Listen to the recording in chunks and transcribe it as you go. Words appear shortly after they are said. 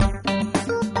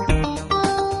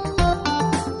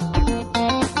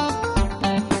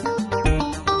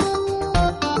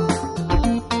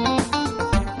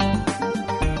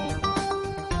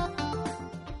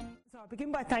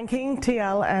thanking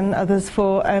TL and others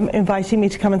for inviting me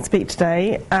to come and speak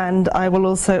today, and I will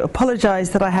also apologise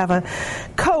that I have a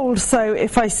cold, so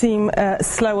if I seem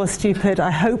slow or stupid, I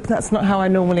hope that's not how I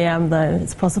normally am, though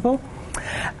it's possible.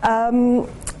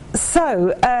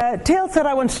 TL said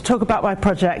I wanted to talk about my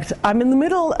project. I'm in the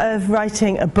middle of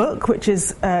writing a book which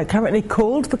is currently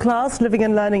called The Class, Living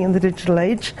and Learning in the Digital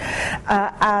Age,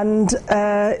 and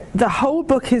the whole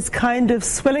book is kind of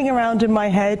swirling around in my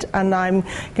head, and I'm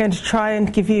going to try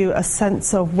and give you a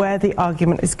sense of where the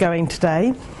argument is going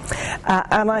today.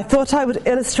 And I thought I would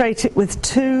illustrate it with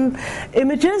two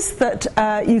images that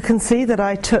you can see that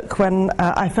I took when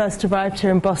I first arrived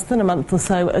here in Boston a month or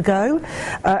so ago.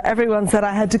 Everyone said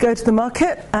I had to go to the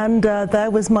market, and there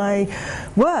was my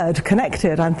word,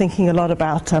 connected. I'm thinking a lot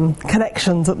about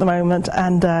connections at the moment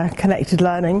and connected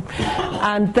learning.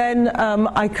 And then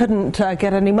I couldn't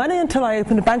get any money until I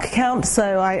opened a bank account,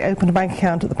 so I opened a bank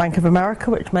account at the Bank of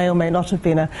America, which may or may not have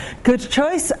been a good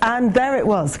choice, and there it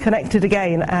was, connected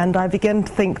again. And I began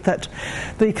to think that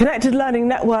the Connected Learning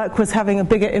Network was having a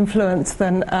bigger influence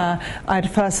than I'd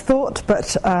first thought.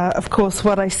 But of course,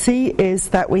 what I see is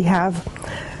that we have...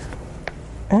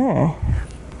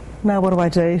 now what do I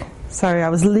do? Sorry, I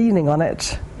was leaning on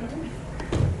it.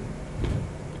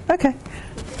 Okay.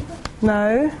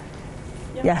 No?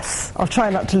 Yes, I'll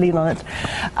try not to lean on it.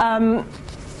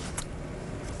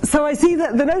 So I see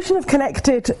that the notion of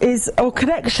connected or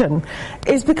connection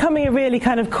is becoming a really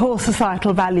kind of core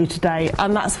societal value today,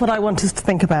 and that's what I want us to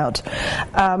think about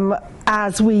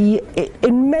as we,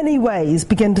 in many ways,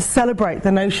 begin to celebrate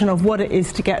the notion of what it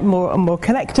is to get more and more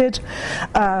connected.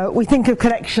 We think of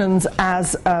connections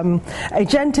as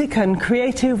agentic and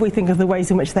creative. We think of the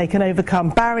ways in which they can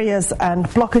overcome barriers and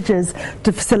blockages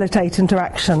to facilitate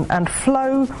interaction and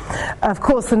flow. Of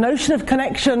course, the notion of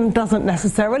connection doesn't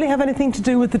necessarily have anything to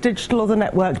do with the digital or the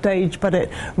networked age, but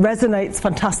it resonates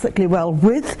fantastically well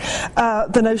with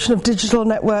the notion of digital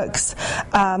networks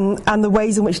and the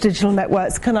ways in which digital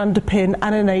networks can underpin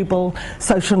and enable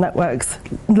social networks,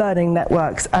 learning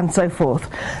networks, and so forth.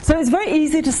 So it's very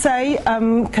easy to say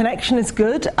connection is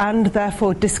good and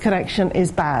therefore disconnection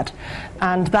is bad.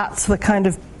 And that's the kind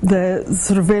of the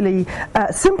sort of really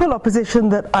simple opposition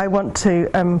that I want to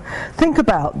think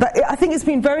about. I think it's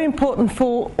been very important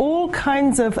for all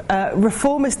kinds of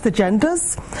reformist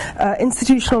agendas,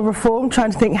 institutional reform,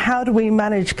 trying to think how do we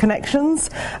manage connections,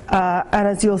 and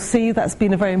as you'll see, that's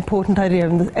been a very important idea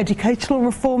in the educational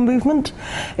reform movement.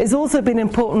 It's also been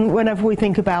important whenever we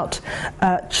think about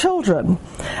children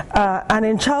and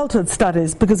in childhood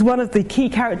studies, because one of the key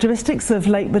characteristics of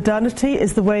late modernity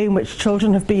is the way in which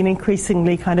children have been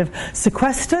increasingly kind of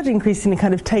sequestered, increasingly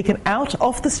kind of taken out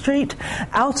off the street,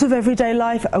 out of everyday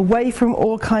life, away from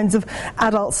all kinds of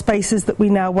adult spaces that we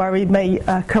now worry may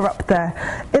corrupt their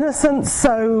innocence.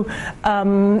 So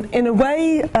in a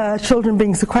way, children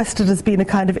being sequestered has been a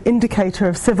kind of indicator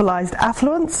of civilized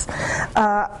affluence,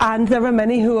 and there are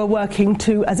many who are working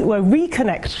to, as it were,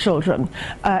 reconnect children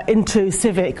into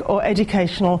civic or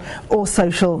educational or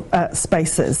social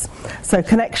spaces. So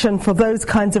connection for those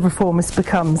kinds of reformists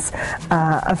becomes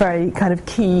a very kind of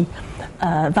key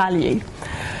value.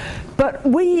 But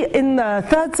we in the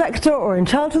third sector or in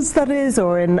childhood studies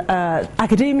or in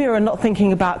academia are not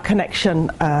thinking about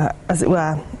connection, as it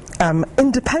were,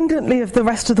 independently of the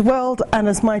rest of the world. And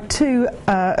as my two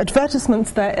advertisements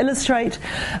there illustrate,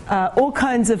 all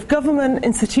kinds of government,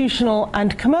 institutional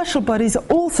and commercial bodies are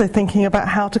also thinking about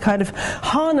how to kind of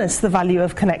harness the value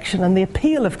of connection and the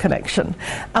appeal of connection.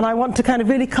 And I want to kind of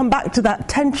really come back to that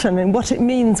tension and what it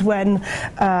means when,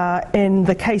 in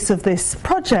the case of this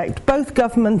project, both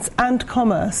governments and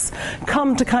commerce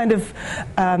come to kind of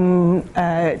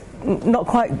not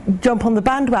quite jump on the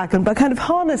bandwagon, but kind of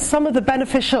harness some of the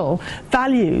beneficial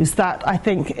values that I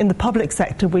think in the public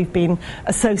sector we've been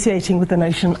associating with the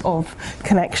notion of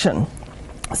connection.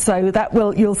 So that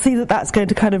you'll see that that's going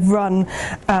to kind of run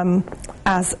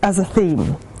as a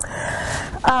theme.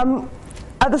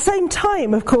 At the same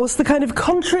time, of course, the kind of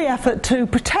contrary effort to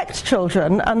protect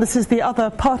children, and this is the other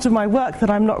part of my work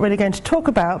that I'm not really going to talk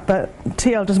about, but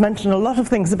TL just mentioned a lot of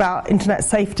things about internet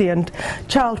safety and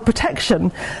child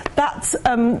protection.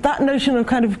 That notion of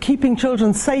kind of keeping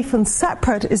children safe and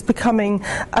separate is becoming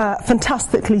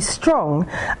fantastically strong,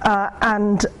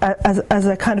 and as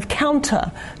a kind of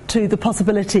counter to the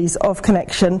possibilities of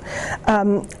connection.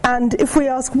 And if we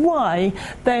ask why,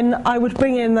 then I would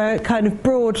bring in the kind of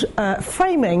broad framework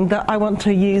framing that I want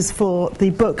to use for the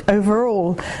book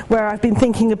overall, where I've been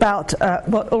thinking about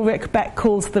what Ulrich Beck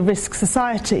calls the risk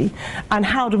society, and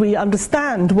how do we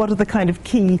understand what are the kind of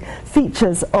key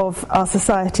features of our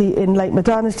society in late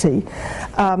modernity.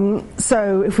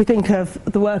 So if we think of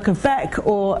the work of Beck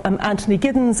or Anthony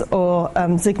Giddens or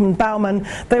Zygmunt Bauman,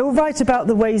 they all write about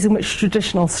the ways in which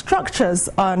traditional structures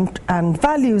and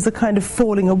values are kind of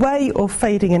falling away or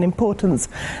fading in importance,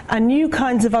 and new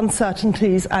kinds of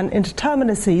uncertainties and indeterminacies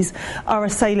are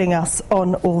assailing us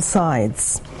on all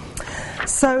sides.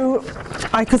 So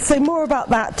I could say more about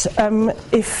that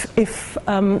if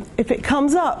it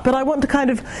comes up, but I want to kind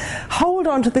of hold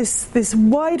on to this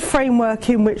wide framework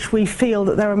in which we feel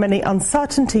that there are many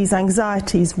uncertainties,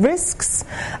 anxieties, risks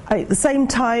at the same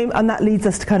time, and that leads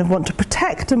us to kind of want to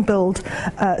protect and build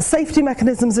safety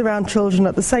mechanisms around children.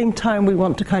 At the same time, we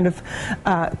want to kind of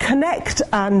connect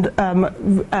and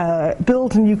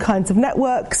build new kinds of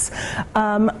networks,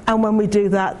 and when we do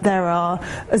that, there are,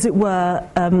 as it were,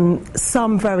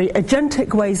 some very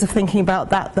agentic ways of thinking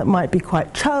about that might be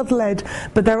quite child-led,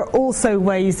 but there are also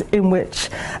ways in which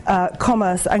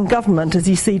commerce and government, as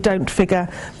you see, don't figure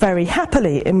very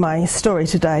happily in my story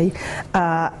today.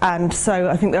 And so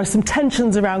I think there are some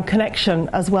tensions around connection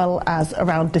as well as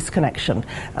around disconnection.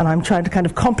 And I'm trying to kind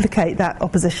of complicate that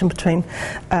opposition between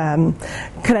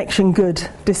connection good,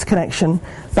 disconnection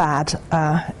bad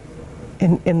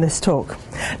in this talk.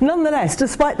 Nonetheless,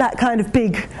 despite that kind of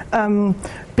big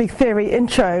theory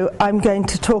intro, I'm going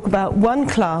to talk about one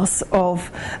class of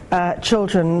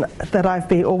children that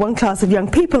or one class of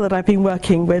young people that I've been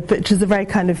working with, which is a very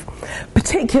kind of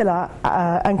particular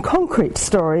and concrete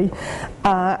story,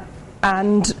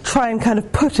 and try and kind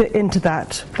of put it into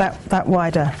that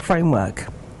wider framework.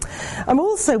 I'm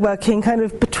also working kind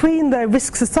of between the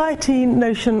risk society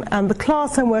notion and the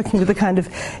class. I'm working with a kind of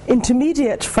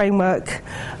intermediate framework,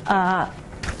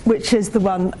 which is the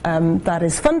one that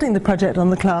is funding the project on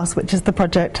the class, which is the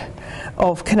project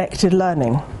of connected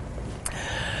learning.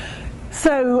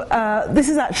 So this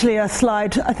is actually a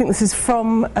slide, I think this is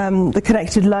from the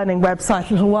Connected Learning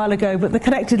website a little while ago, but the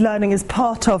Connected Learning is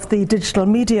part of the digital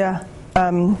media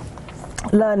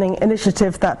learning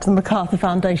initiative that the MacArthur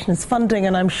Foundation is funding,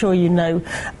 and I'm sure you know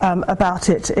about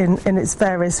it in its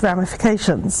various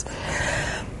ramifications.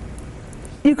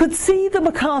 You could see the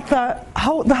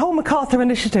whole MacArthur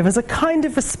initiative as a kind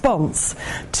of response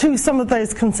to some of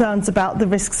those concerns about the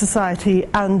risk society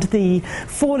and the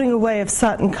falling away of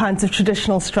certain kinds of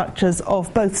traditional structures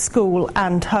of both school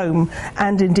and home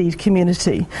and indeed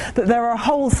community. That there are a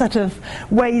whole set of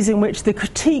ways in which the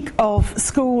critique of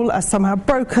school as somehow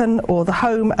broken, or the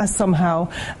home as somehow,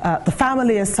 the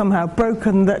family as somehow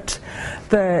broken, that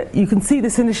you can see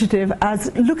this initiative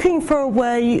as looking for a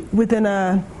way within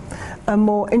a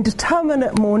more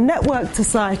indeterminate, more networked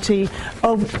society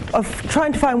of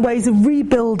trying to find ways of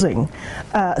rebuilding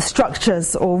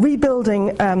structures or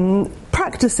rebuilding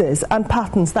practices and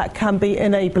patterns that can be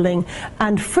enabling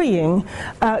and freeing,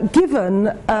 given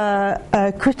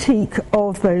a critique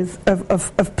of those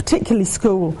of particularly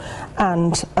school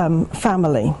and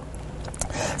family.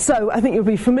 So I think you'll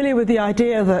be familiar with the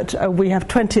idea that we have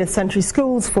 20th century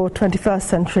schools for 21st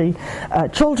century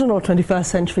children or 21st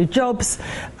century jobs,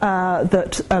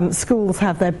 that schools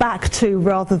have their back to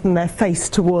rather than their face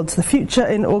towards the future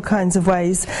in all kinds of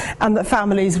ways, and that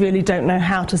families really don't know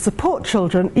how to support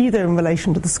children either in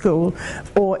relation to the school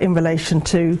or in relation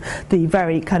to the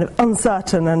very kind of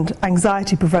uncertain and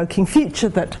anxiety-provoking future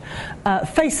that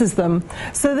faces them.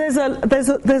 So there's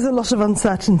a lot of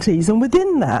uncertainties, and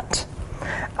within that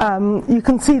you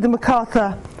can see the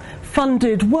MacArthur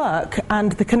funded work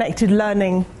and the Connected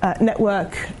Learning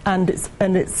Network and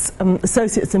its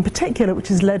associates in particular,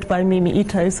 which is led by Mimi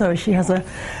Ito. So she has a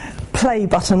play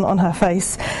button on her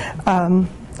face. I'm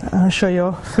sure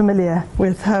you're familiar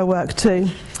with her work too.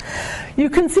 You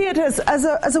can see it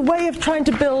as a way of trying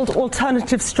to build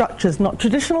alternative structures, not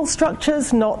traditional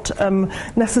structures, not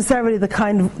necessarily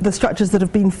the structures that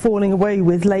have been falling away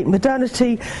with late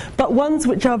modernity, but ones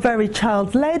which are very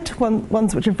child-led,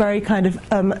 ones which are very kind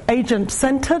of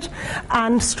agent-centred,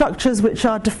 and structures which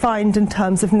are defined in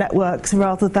terms of networks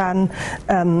rather than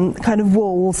kind of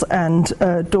walls and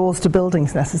doors to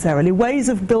buildings necessarily. Ways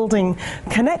of building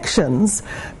connections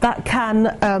that can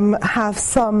have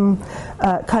some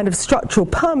kind of structural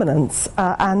permanence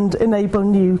and enable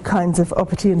new kinds of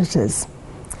opportunities.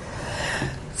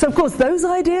 So, of course, those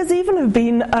ideas even have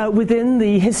been within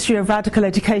the history of radical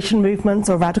education movements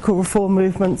or radical reform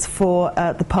movements for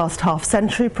the past half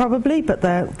century probably, but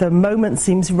the moment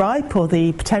seems ripe, or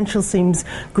the potential seems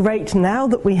great now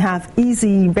that we have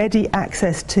easy, ready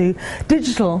access to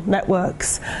digital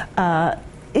networks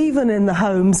even in the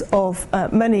homes of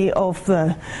many of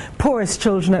the poorest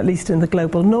children, at least in the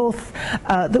global north,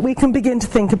 that we can begin to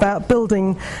think about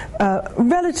building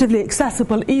relatively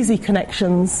accessible, easy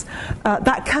connections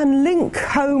that can link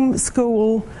home,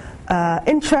 school,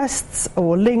 interests,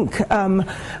 or link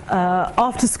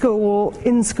after school,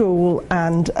 in school,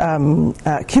 and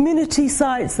community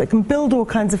sites that can build all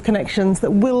kinds of connections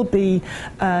that will be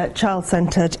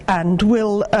child-centred and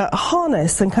will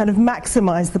harness and kind of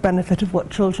maximise the benefit of what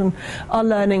children are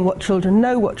learning, what children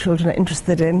know, what children are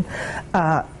interested in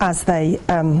as they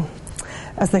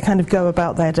kind of go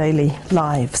about their daily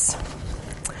lives.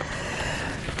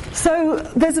 So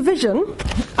there's a vision,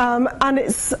 and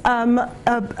it's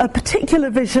a particular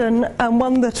vision, and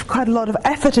one that quite a lot of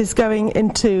effort is going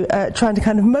into trying to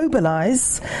kind of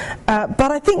mobilise, but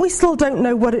I think we still don't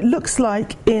know what it looks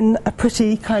like in a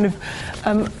pretty kind of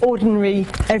ordinary,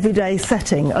 everyday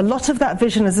setting. A lot of that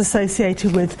vision is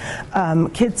associated with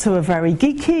kids who are very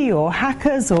geeky, or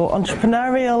hackers, or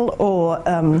entrepreneurial, or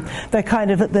they're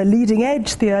kind of at the leading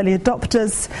edge, the early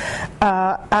adopters,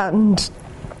 and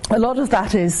a lot of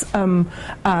that is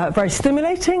very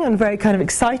stimulating and very kind of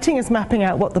exciting, as mapping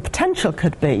out what the potential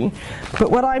could be. But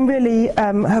what I'm really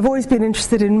have always been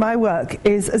interested in my work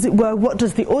is, as it were, what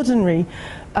does the ordinary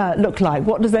look like?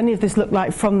 What does any of this look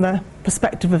like from the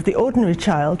perspective of the ordinary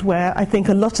child, where I think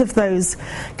a lot of those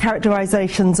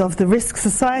characterizations of the risk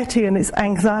society and its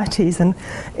anxieties and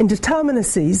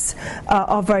indeterminacies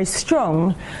are very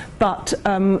strong, but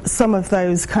some of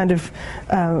those kind of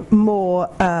more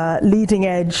leading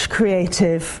edge,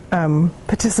 creative,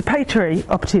 participatory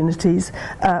opportunities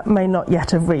may not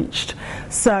yet have reached.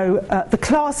 So the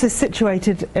class is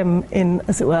situated in,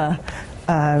 as it were,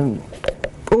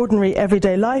 ordinary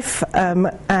everyday life,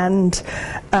 and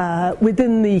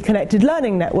within the Connected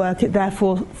Learning Network it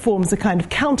therefore forms a kind of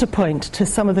counterpoint to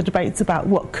some of the debates about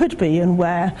what could be and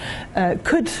where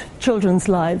could children's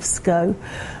lives go,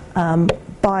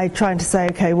 by trying to say,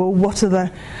 okay, well, what are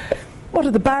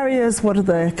the barriers, what are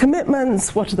the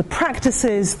commitments, what are the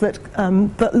practices that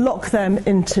lock them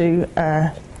into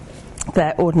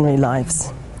their ordinary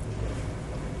lives.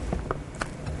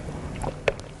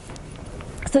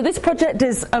 So this project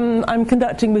is I'm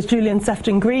conducting with Julian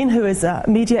Sefton Green, who is a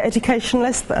media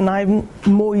educationalist, and I'm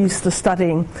more used to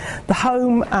studying the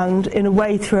home, and in a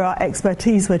way through our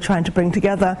expertise we're trying to bring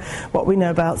together what we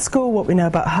know about school, what we know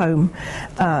about home,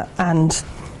 and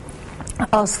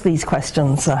ask these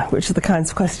questions, which are the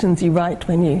kinds of questions you write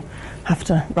when you have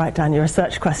to write down your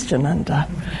research question, and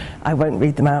I won't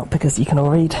read them out because you can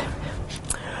all read.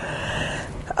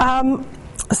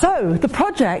 So the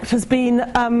project has been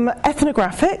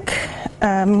ethnographic.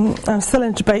 I'm still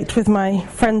in debate with my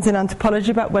friends in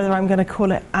anthropology about whether I'm going to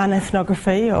call it an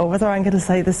ethnography or whether I'm going to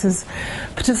say this is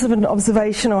participant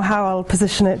observation or how I'll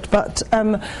position it. But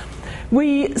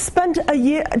we spent a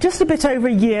year, just a bit over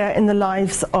a year, in the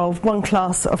lives of one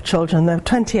class of children. There were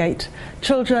 28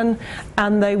 children,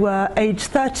 and they were aged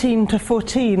 13 to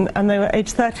 14, and they were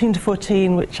aged 13 to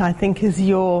 14, which I think is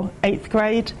your 8th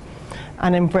grade.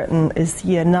 And in Britain is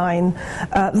year 9.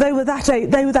 They were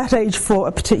that age for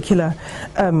a particular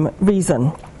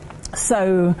reason.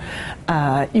 So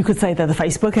you could say they're the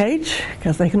Facebook age,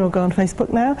 because they can all go on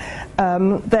Facebook now.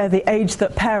 They're the age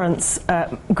that parents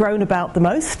groan about the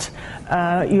most.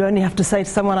 You only have to say to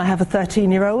someone, I have a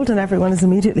 13-year-old, and everyone is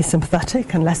immediately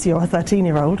sympathetic, unless you're a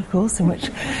 13-year-old, of course, in which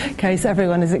case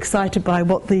everyone is excited by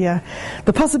what the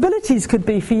possibilities could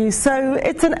be for you. So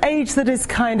it's an age that is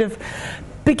kind of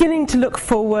beginning to look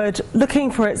forward,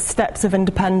 looking for its steps of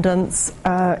independence.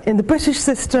 In the British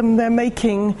system, they're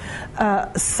making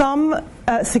some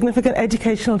significant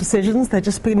educational decisions. They're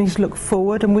just beginning to look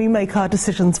forward, and we make our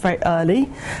decisions very early.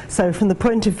 So from the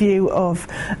point of view of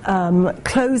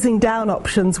closing down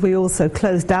options, we also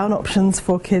close down options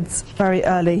for kids very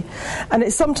early. And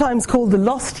it's sometimes called the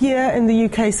lost year in the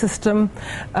UK system,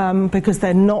 because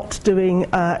they're not doing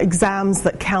exams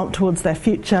that count towards their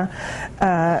future.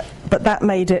 But that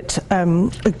made it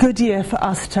a good year for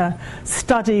us to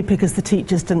study, because the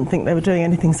teachers didn't think they were doing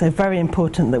anything so very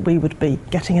important that we would be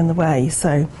getting in the way.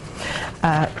 So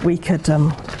we could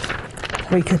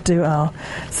do our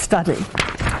study.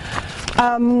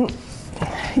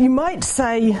 You might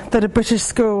say that a British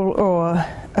school or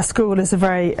a school is a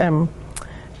very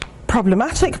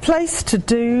problematic place to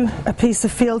do a piece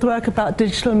of fieldwork about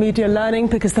digital media learning,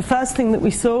 because the first thing that we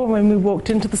saw when we walked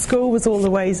into the school was all the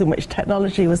ways in which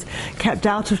technology was kept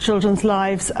out of children's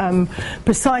lives,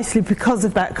 precisely because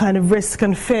of that kind of risk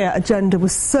and fear agenda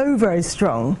was so very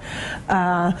strong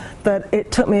that it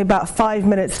took me about 5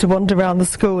 minutes to wander around the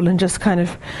school and just kind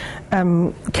of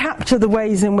capture the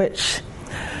ways in which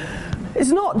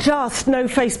It's not just no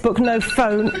Facebook, no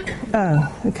phone.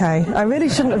 Oh, okay. I really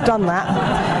shouldn't have done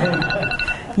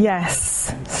that.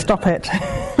 Yes, stop it.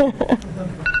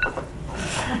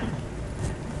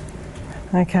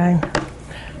 Okay.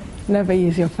 Never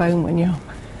use your phone when you're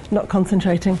not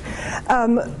concentrating.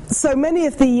 So many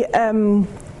of you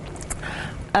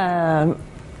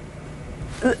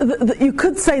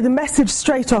could say the message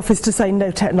straight off is to say no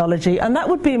technology, and that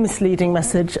would be a misleading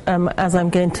message, as I'm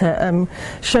going to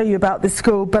show you about this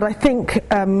school. But I think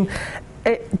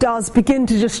it does begin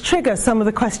to just trigger some of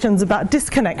the questions about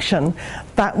disconnection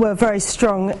that were very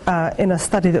strong in a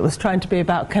study that was trying to be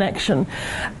about connection.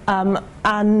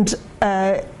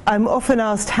 I'm often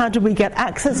asked, how do we get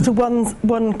access to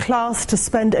one class to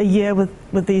spend a year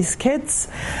with these kids?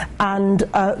 And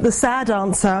the sad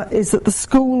answer is that the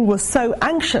school was so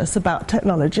anxious about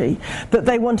technology that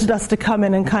they wanted us to come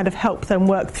in and kind of help them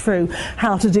work through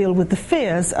how to deal with the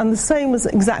fears. And the same was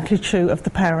exactly true of the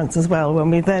parents as well. When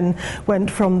we then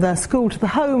went from the school to the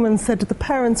home and said to the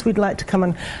parents, we'd like to come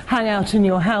and hang out in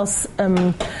your house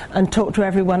and talk to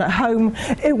everyone at home,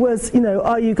 it was,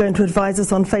 are you going to advise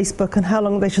us on Facebook and how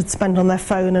long they should spend on their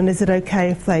phone, and is it okay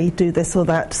if they do this or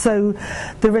that? So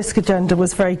the risk agenda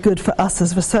was very good for us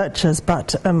as researchers,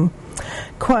 but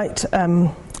quite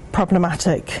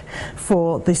problematic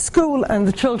for the school and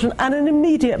the children, and an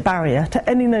immediate barrier to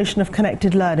any notion of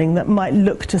connected learning that might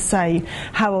look to say,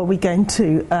 how are we going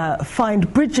to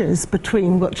find bridges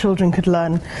between what children could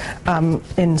learn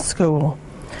in school,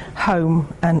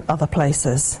 home and other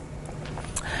places.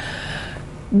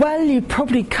 Well, you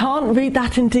probably can't read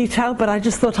that in detail, but I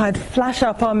just thought I'd flash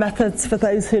up our methods for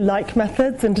those who like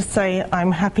methods, and to say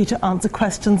I'm happy to answer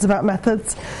questions about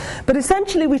methods. But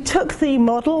essentially we took the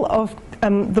model of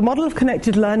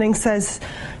connected learning says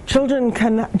children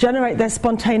can generate their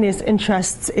spontaneous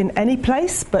interests in any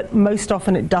place, but most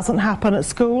often it doesn't happen at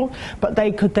school. But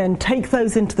they could then take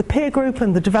those into the peer group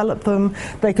and develop them.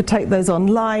 They could take those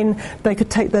online. They could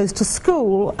take those to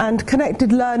school. And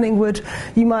connected learning would,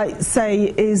 you might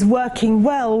say, is working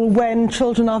well when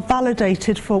children are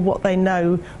validated for what they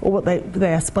know or what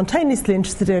they are spontaneously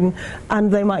interested in,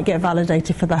 and they might get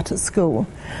validated for that at school.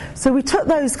 So we took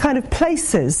those kind of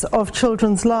places of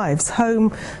children's lives,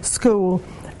 home, school,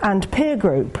 and peer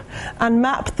group, and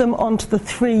mapped them onto the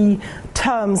 3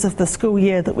 terms of the school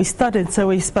year that we studied. So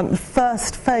we spent the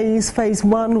first phase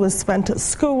 1 was spent at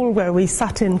school, where we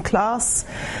sat in class.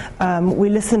 We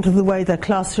listened to the way their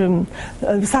classroom,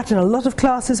 we sat in a lot of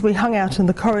classes, we hung out in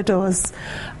the corridors,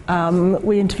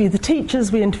 we interviewed the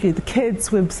teachers, we interviewed the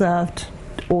kids, we observed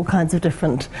all kinds of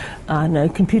different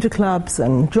computer clubs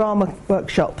and drama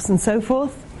workshops and so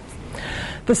forth.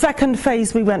 The second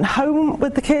phase, we went home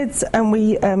with the kids, and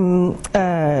we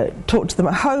talked to them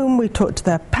at home, we talked to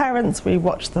their parents, we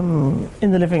watched them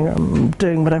in the living room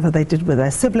doing whatever they did with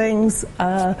their siblings.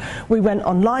 We went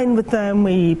online with them,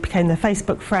 we became their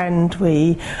Facebook friend,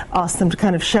 we asked them to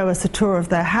kind of show us a tour of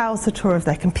their house, a tour of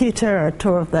their computer, a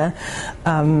tour of their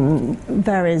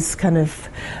various kind of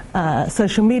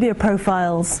social media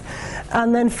profiles.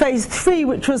 And then phase 3,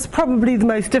 which was probably the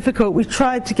most difficult, we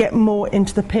tried to get more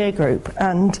into the peer group.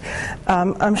 And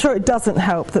I'm sure it doesn't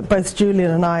help that both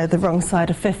Julian and I are the wrong side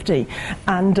of 50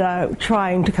 and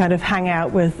trying to kind of hang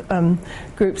out with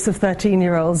groups of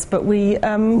 13-year-olds. But we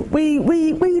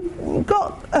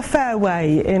got a fair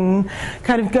way in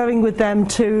kind of going with them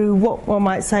to what one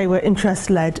might say were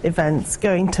interest-led events,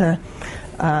 going to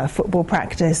football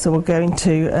practice, or going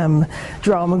to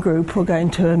drama group, or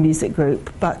going to a music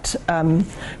group, but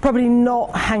probably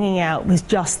not hanging out with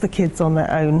just the kids on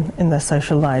their own in their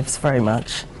social lives very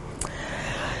much.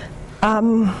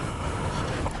 I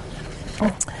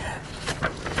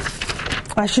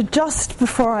should just,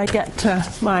 before I get to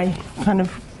my kind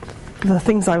of the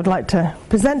things I would like to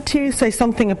present to you, say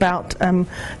something about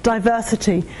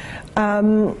diversity.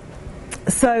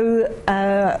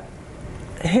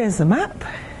 Here's the map,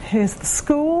 here's the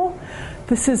school,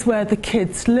 this is where the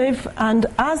kids live, and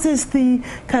as is the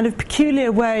kind of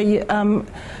peculiar way,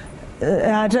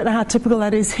 I don't know how typical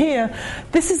that is here,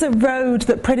 this is a road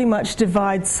that pretty much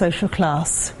divides social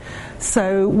class.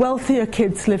 So wealthier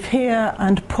kids live here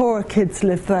and poorer kids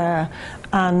live there,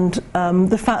 and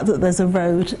the fact that there's a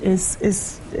road is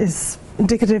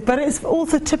indicative, but it's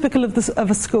also typical of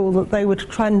a school that they would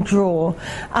try and draw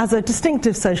as a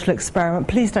distinctive social experiment.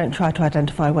 Please don't try to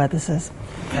identify where this is.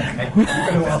 Okay.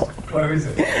 Where is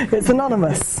it? It's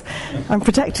anonymous. I'm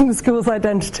protecting the school's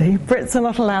identity. Brits are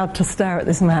not allowed to stare at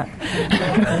this map.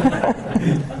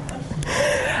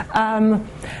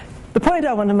 The point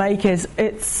I want to make is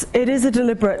it is a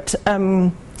deliberate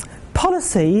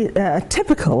policy,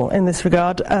 typical in this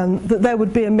regard, that there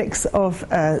would be a mix of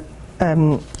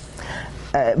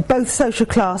both social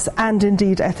class and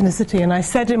indeed ethnicity. And I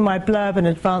said in my blurb in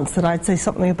advance that I'd say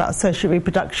something about social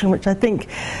reproduction, which I think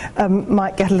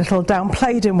might get a little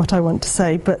downplayed in what I want to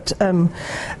say. But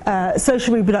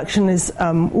social reproduction is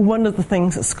one of the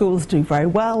things that schools do very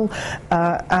well,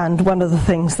 and one of the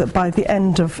things that by the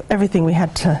end of everything we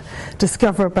had to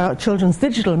discover about children's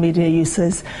digital media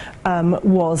uses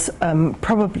was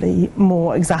probably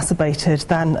more exacerbated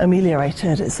than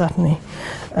ameliorated. It certainly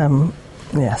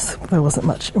yes, there wasn't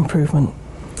much improvement.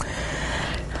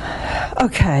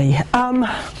 Okay.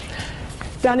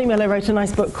 Danny Miller wrote a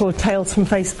nice book called Tales from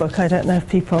Facebook. I don't know if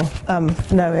people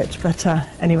know it, but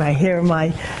anyway, here are my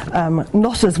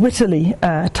not as wittily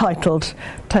titled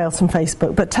Tales from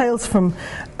Facebook, but Tales from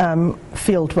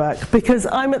Fieldwork, because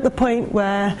I'm at the point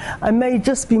where I may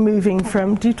just be moving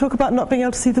from... Do you talk about not being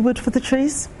able to see the wood for the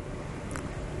trees?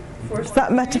 Is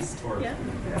that metaphor? Yeah.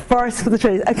 Forest for the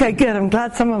trees. Okay, good. I'm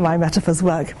glad some of my metaphors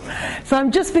work. So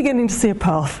I'm just beginning to see a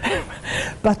path,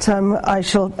 but I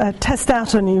shall test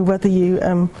out on you whether you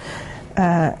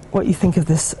what you think of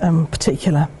this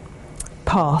particular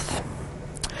path.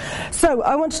 So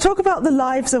I want to talk about the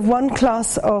lives of one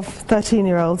class of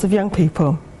 13-year-olds, of young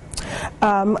people.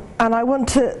 And I want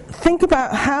to think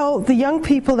about how the young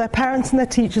people, their parents and their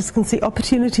teachers can see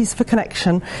opportunities for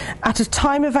connection at a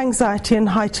time of anxiety and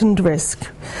heightened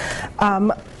risk.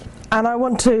 And I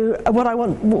want to,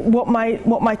 what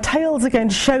my tales are going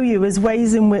to show you is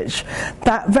ways in which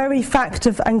that very fact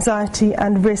of anxiety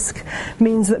and risk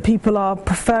means that people are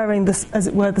preferring, as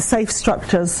it were, the safe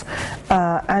structures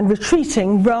and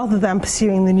retreating rather than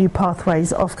pursuing the new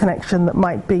pathways of connection that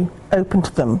might be open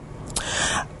to them.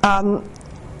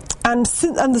 And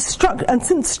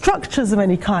since structures of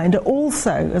any kind are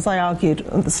also, as I argued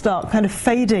at the start, kind of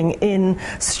fading in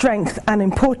strength and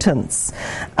importance,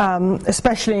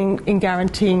 especially in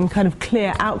guaranteeing kind of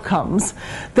clear outcomes,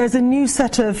 there's a new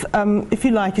set of, if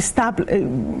you like,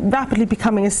 rapidly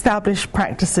becoming established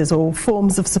practices or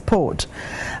forms of support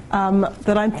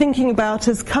that I'm thinking about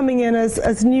as coming in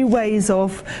as new ways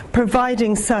of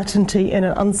providing certainty in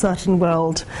an uncertain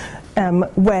world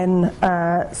when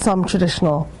some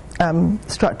traditional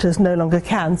structures no longer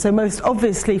can. So most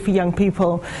obviously for young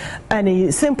people, any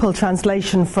simple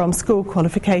translation from school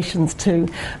qualifications to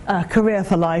career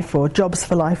for life or jobs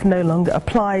for life no longer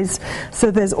applies.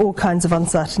 So there's all kinds of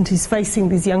uncertainties facing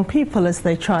these young people as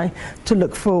they try to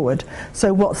look forward.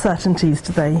 So what certainties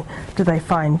do they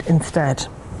find instead?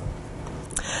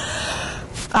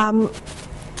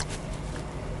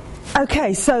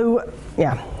 Okay, so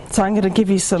I'm going to give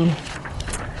you some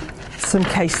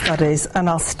case studies, and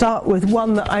I'll start with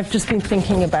one that I've just been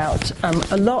thinking about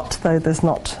a lot, though there's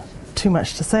not too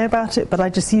much to say about it, but I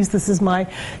just use this as my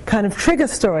kind of trigger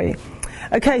story.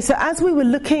 Okay, so as we were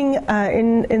looking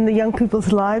in the young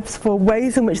people's lives for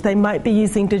ways in which they might be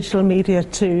using digital media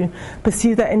to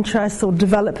pursue their interests or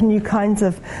develop new kinds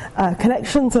of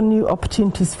connections or new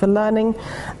opportunities for learning,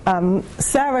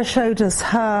 Sarah showed us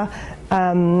her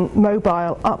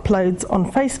mobile uploads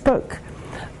on Facebook,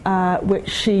 which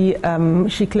she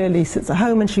clearly sits at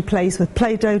home and she plays with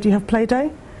Play-Doh. Do you have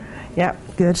Play-Doh? Yeah,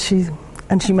 good. She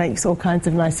makes all kinds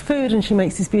of nice food, and she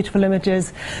makes these beautiful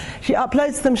images. She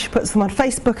uploads them, she puts them on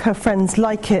Facebook, her friends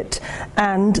like it,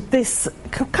 and this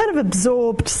kind of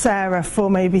absorbed Sarah for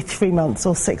maybe 3 months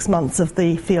or 6 months of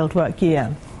the fieldwork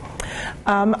year.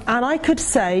 And I could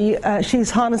say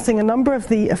she's harnessing a number of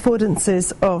the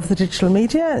affordances of the digital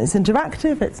media. It's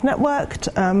interactive, it's networked,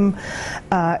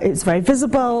 it's very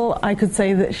visible. I could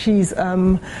say that she's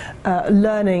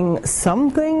learning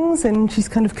some things, and she's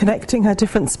kind of connecting her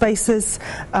different spaces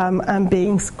and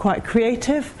being quite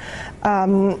creative.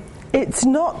 It's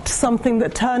not something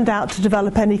that turned out to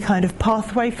develop any kind of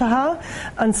pathway for her,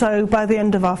 and so by the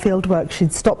end of our fieldwork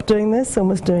she'd stopped doing this and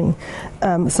was doing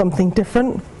something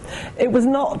different. It was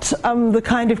not the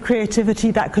kind of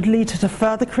creativity that could lead her to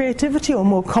further creativity or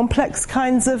more complex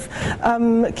kinds of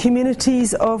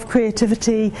communities of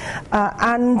creativity,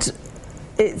 and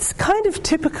it's kind of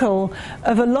typical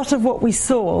of a lot of what we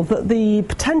saw, that the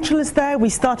potential is there. We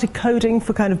started coding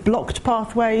for kind of blocked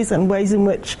pathways and ways in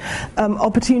which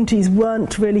opportunities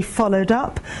weren't really followed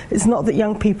up. It's not that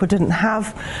young people didn't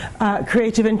have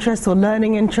creative interests or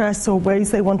learning interests or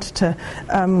ways they wanted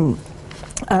to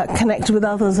connect with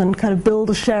others and kind of build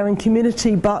a sharing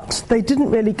community, but they didn't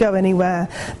really go anywhere.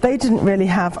 They didn't really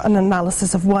have an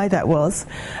analysis of why that was,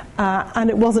 and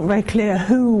it wasn't very clear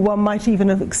who one might even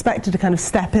have expected to kind of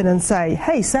step in and say,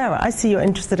 hey Sarah, I see you're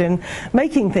interested in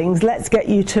making things, let's get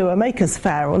you to a makers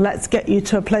fair, or let's get you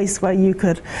to a place where you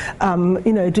could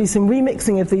do some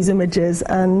remixing of these images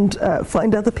and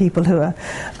find other people who are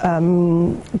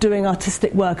doing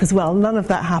artistic work as well. None of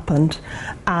that happened,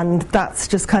 and that's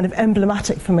just kind of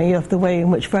emblematic for me of the way in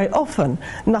which very often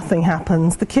nothing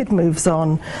happens. The kid moves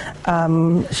on,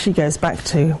 she goes back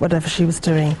to whatever she was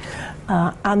doing,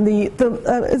 and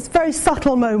it's very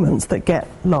subtle moments that get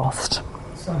lost.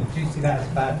 So, do you see that as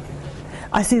bad?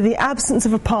 I see the absence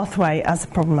of a pathway as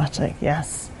problematic,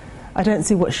 yes. I don't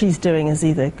see what she's doing as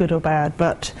either good or bad,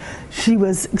 but she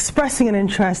was expressing an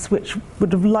interest which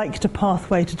would have liked a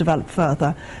pathway to develop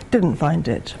further, didn't find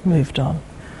it, moved on.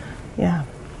 Yeah.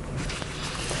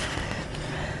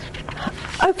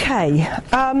 Okay,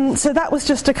 so that was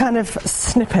just a kind of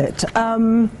snippet. So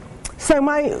I'm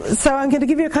going to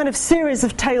give you a kind of series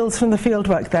of tales from the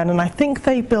fieldwork then, and I think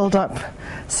they build up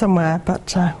somewhere,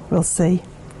 but we'll see.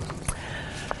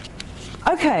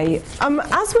 Okay,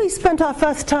 as we spent our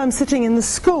first term sitting in the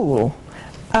school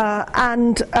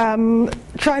and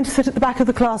trying to sit at the back of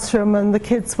the classroom, and the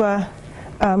kids were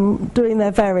doing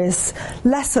their various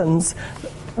lessons,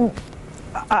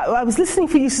 I was listening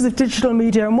for uses of digital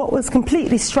media, and what was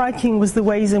completely striking was the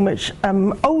ways in which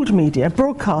old media,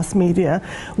 broadcast media,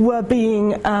 were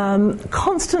being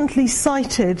constantly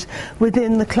cited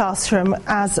within the classroom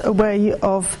as a way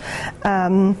of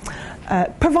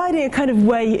providing a kind of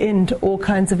way into all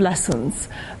kinds of lessons.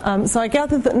 So I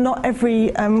gather that not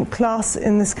every class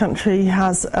in this country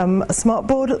has a smart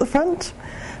board at the front,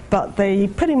 but they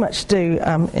pretty much do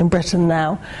in Britain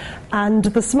now. And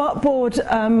the smart board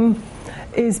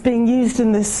is being used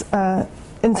in this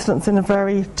instance in a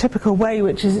very typical way,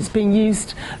 which is it's being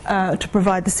used to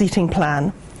provide the seating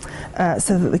plan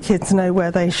so that the kids know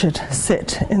where they should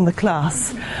sit in the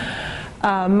class.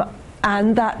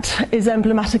 And that is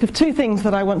emblematic of two things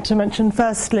that I want to mention.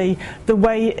 Firstly, the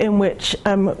way in which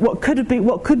what could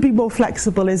be more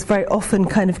flexible is very often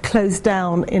kind of closed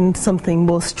down in something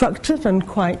more structured and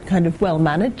quite kind of well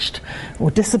managed or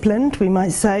disciplined, we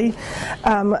might say.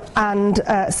 And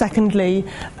secondly,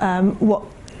 what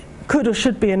could or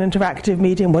should be an interactive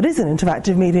medium, what is an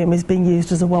interactive medium, is being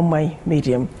used as a one-way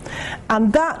medium.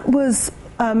 And that was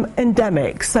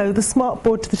endemic. So the smart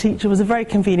board to the teacher was a very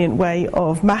convenient way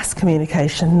of mass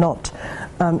communication, not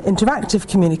interactive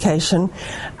communication.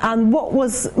 And what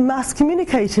was mass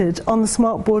communicated on the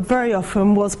smart board very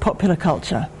often was popular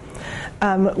culture.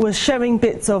 Was showing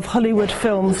bits of Hollywood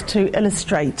films to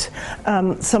illustrate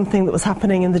something that was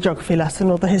happening in the geography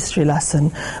lesson or the history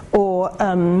lesson, or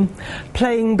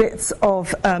playing bits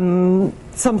of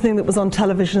something that was on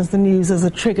television as the news as a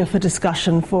trigger for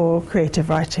discussion for creative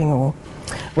writing or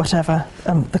whatever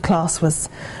the class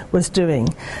was doing.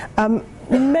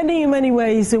 Many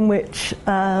ways in which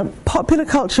popular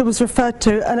culture was referred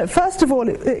to, and first of all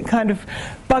it kind of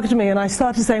bugged me, and I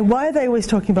started saying, why are they always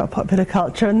talking about popular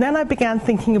culture? And then I began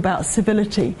thinking about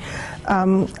civility,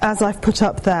 as I've put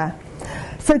up there.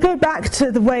 So go back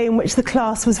to the way in which the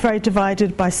class was very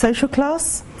divided by social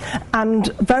class and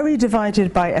very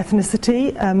divided by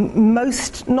ethnicity.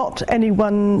 Not any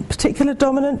one particular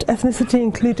dominant ethnicity,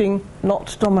 including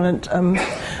not dominant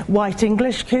white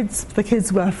English kids. The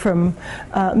kids were from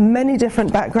many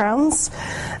different backgrounds.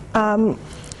 And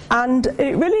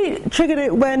it really triggered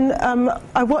it when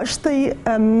I watched the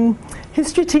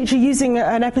history teacher using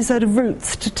an episode of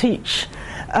Roots to teach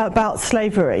about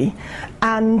slavery,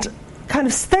 and kind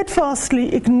of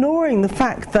steadfastly ignoring the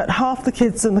fact that half the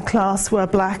kids in the class were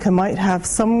black and might have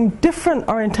some different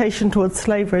orientation towards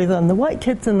slavery than the white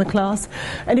kids in the class.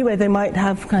 Anyway, they might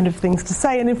have kind of things to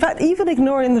say. And in fact, even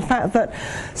ignoring the fact that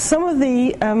some of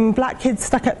the black kids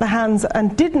stuck up their hands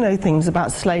and did know things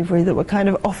about slavery that were kind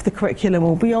of off the curriculum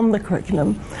or beyond the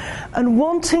curriculum. And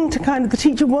the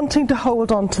teacher wanting to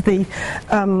hold on to the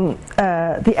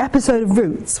episode of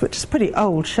Roots, which is a pretty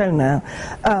old show now,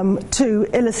 to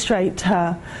illustrate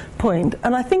her point.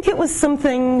 And I think it was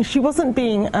something, she wasn't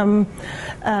being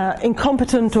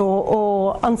incompetent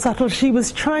or unsettled. She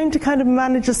was trying to kind of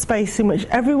manage a space in which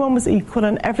everyone was equal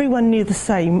and everyone knew the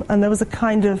same, and there was a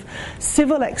kind of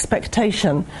civil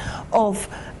expectation of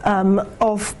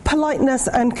politeness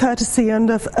and courtesy and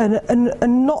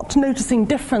not noticing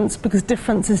difference, because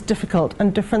difference is difficult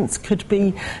and difference could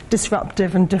be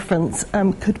disruptive and difference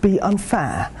could be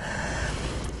unfair.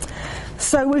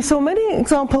 So we saw many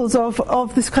examples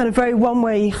of this kind of very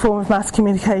one-way form of mass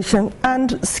communication,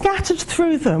 and scattered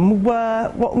through them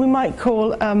were what we might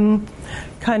call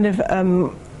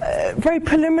very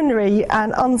preliminary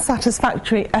and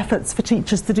unsatisfactory efforts for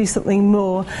teachers to do something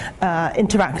more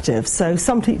interactive. So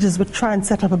some teachers would try and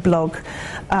set up a blog,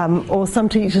 or some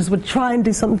teachers would try and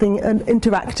do something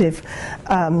interactive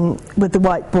with the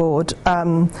whiteboard,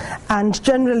 and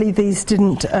generally these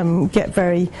didn't get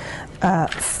very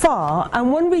far.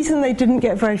 And one reason they didn't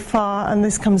get very far, and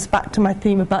this comes back to my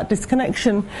theme about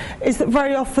disconnection, is that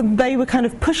very often they were kind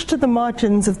of pushed to the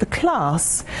margins of the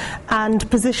class and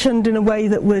positioned in a way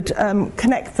that would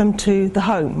connect them to the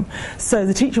home. So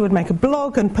the teacher would make a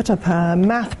blog and put up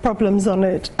math problems on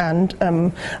it, and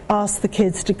ask the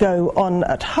kids to go on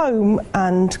at home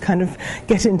and kind of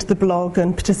get into the blog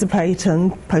and participate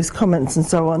and post comments and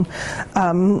so on.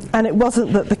 And it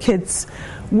wasn't that the kids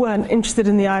weren't interested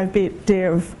in the idea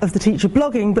of the teacher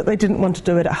blogging, but they didn't want to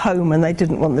do it at home, and they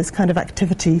didn't want this kind of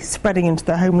activity spreading into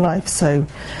their home life. So,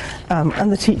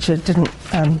 and the teacher didn't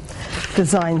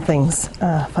design things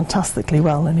fantastically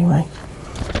well anyway.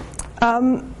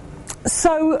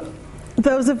 So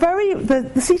there was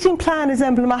the seating plan is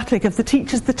emblematic of the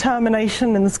teacher's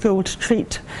determination in the school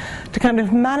to kind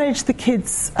of manage the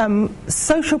kids'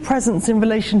 social presence in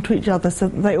relation to each other, so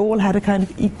that they all had a kind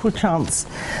of equal chance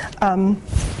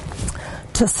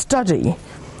to study.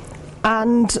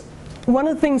 And one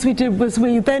of the things we did was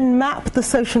we then mapped the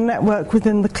social network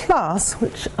within the class,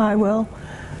 which I will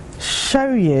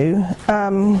show you.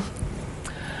 And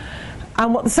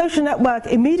what the social network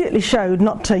immediately showed,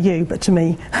 not to you but to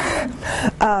me,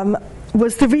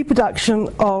 was the reproduction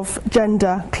of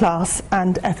gender, class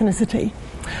and ethnicity.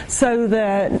 So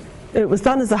it was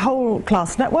done as a whole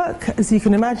class network, as you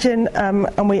can imagine,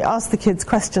 and we asked the kids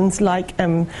questions like,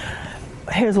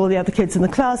 here's all the other kids in the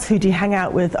class, who do you hang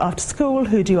out with after school,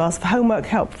 who do you ask for homework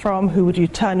help from, who would you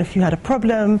turn if you had a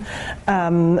problem,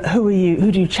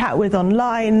 who do you chat with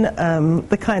online,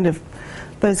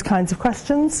 those kinds of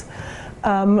questions.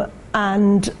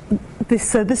 And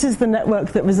this is the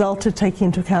network that resulted, taking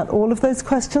into account all of those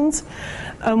questions.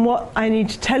 And what I need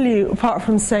to tell you, apart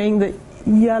from saying that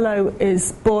yellow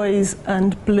is boys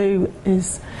and blue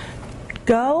is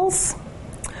girls,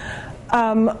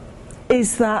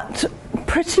 is that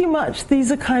pretty much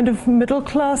these are kind of middle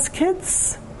class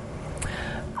kids,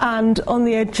 and on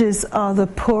the edges are the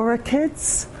poorer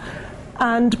kids,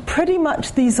 and pretty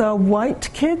much these are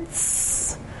white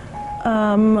kids,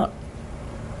 though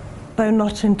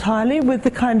not entirely, with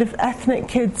the kind of ethnic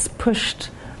kids pushed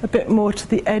a bit more to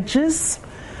the edges.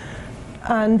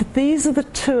 And these are the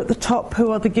two at the top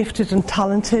who are the gifted and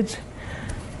talented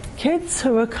kids,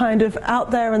 who are kind of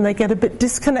out there, and they get a bit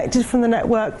disconnected from the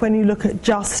network when you look at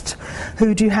just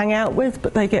who do you hang out with,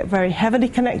 but they get very heavily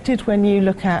connected when you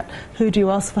look at who do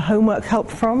you ask for homework help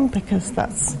from, because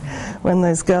that's when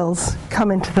those girls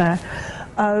come into their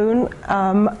own.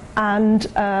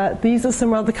 These are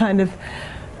some rather kind of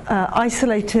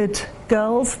isolated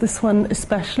girls, this one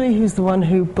especially, who's the one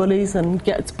who bullies and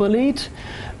gets bullied.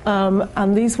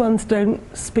 And these ones don't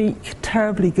speak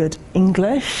terribly good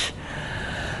English.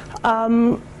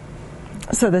 So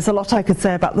there's a lot I could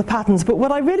say about the patterns, but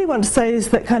what I really want to say is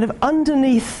that kind of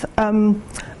underneath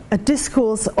a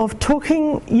discourse of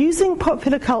using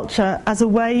popular culture as a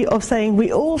way of saying we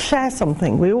all share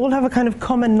something, we all have a kind of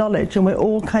common knowledge, and we're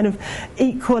all kind of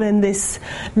equal in this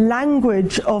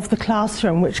language of the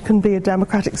classroom, which can be a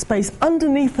democratic space.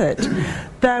 Underneath it,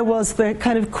 there was the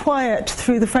kind of quiet,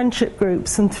 through the friendship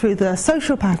groups and through the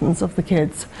social patterns of the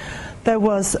kids, there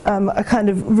was a kind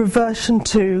of reversion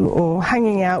to, or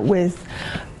hanging out with,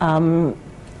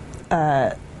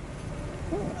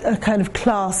 a kind of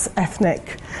class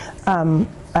ethnic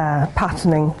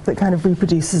patterning that kind of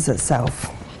reproduces itself.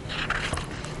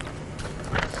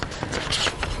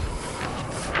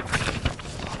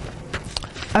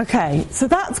 Okay, so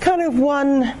that's kind of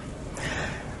one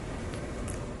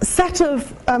set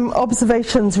of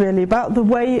observations really about the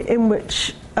way in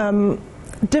which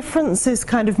difference is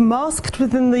kind of masked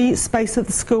within the space of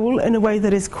the school in a way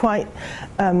that is quite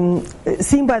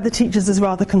seen by the teachers as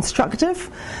rather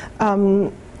constructive.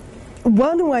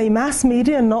 One-way mass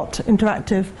media, not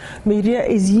interactive media,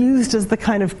 is used as the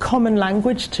kind of common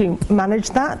language to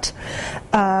manage that.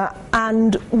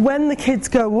 And when the kids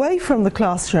go away from the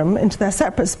classroom into their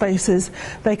separate spaces,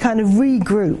 they kind of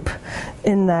regroup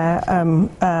in their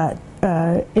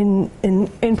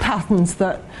in patterns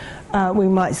that we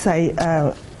might say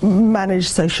manage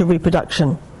social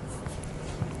reproduction.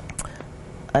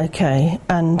 Okay,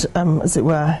 and as it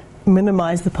were,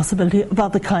 minimize the possibility of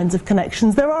other kinds of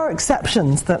connections. There are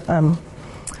exceptions, that,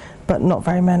 but not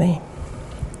very many.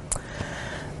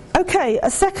 Okay, a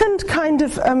second kind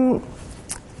of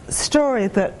story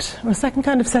or a second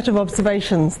kind of set of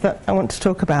observations that I want to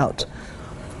talk about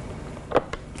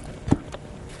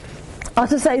are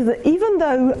to say that even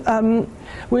though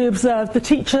we observed the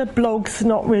teacher blogs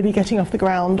not really getting off the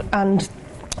ground, and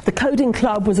the coding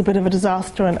club was a bit of a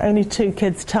disaster, and only 2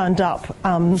 kids turned up,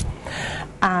 and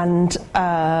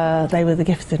they were the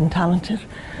gifted and talented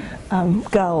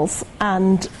girls,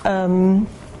 and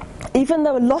even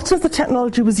though a lot of the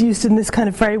technology was used in this kind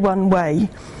of very one way,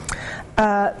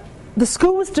 the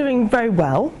school was doing very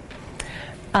well.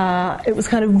 It was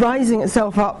kind of rising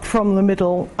itself up from the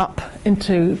middle up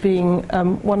into being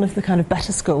one of the kind of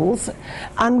better schools.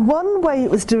 And one way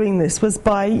it was doing this was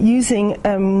by using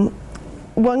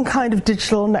one kind of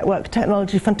digital network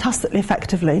technology fantastically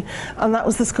effectively, and that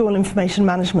was the school information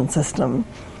management system.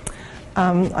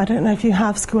 I don't know if you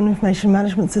have school information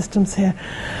management systems here.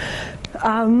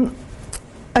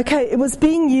 Okay, it was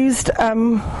being used.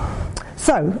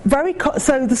 So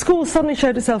the school suddenly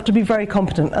showed itself to be very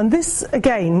competent, and this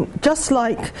again, just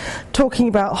like talking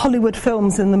about Hollywood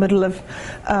films in the middle of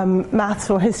maths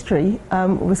or history,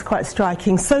 was quite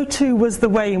striking. So too was the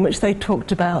way in which they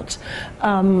talked about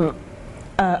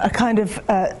a kind of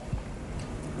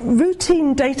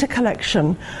routine data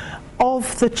collection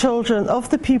of the children, of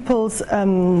the pupils'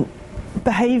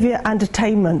 behaviour and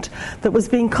attainment that was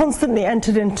being constantly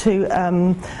entered into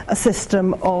a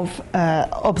system of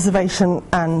observation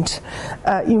and,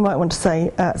 you might want to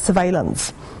say,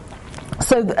 surveillance.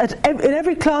 So in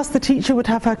every class the teacher would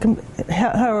have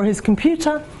her or his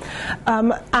computer,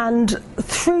 and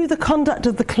through the conduct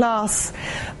of the class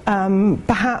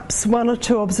perhaps 1 or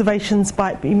 2 observations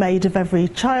might be made of every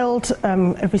child,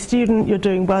 every student. You're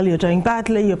doing well, you're doing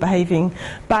badly, you're behaving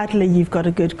badly, you've got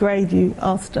a good grade, you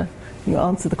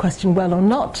answer the question well or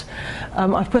not.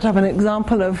 I've put up an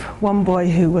example of one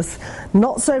boy who was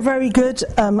not so very good,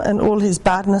 and all his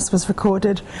badness was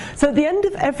recorded. So at the end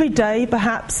of every day,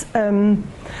 perhaps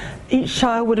each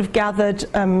child would have gathered,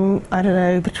 I don't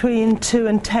know, between 2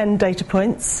 and 10 data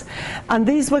points, and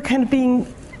these were kind of being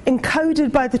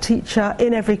encoded by the teacher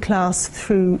in every class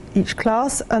through each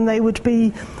class, and they would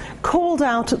be called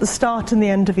out at the start and the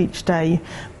end of each day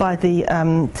by the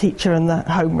teacher in the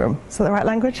homeroom. Is that the right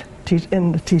language?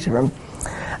 In the tutor room.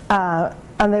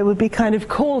 And they would be kind of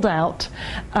called out,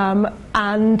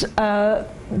 and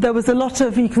there was a lot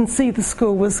of, you can see the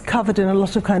school was covered in a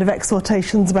lot of kind of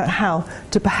exhortations about how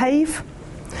to behave,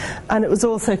 and it was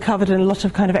also covered in a lot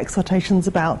of kind of exhortations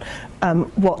about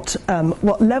what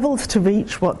levels to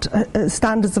reach, what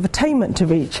standards of attainment to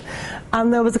reach,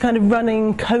 and there was a kind of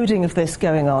running coding of this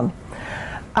going on.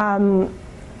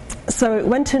 So it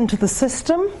went into the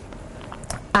system,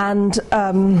 and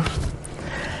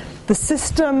the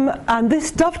system, and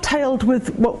this dovetailed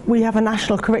with what we have a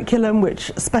national curriculum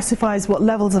which specifies what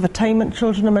levels of attainment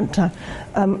children are meant to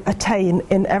attain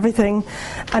in everything,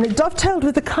 and it dovetailed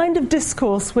with the kind of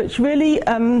discourse which really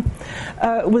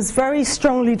was very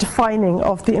strongly defining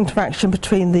of the interaction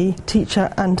between the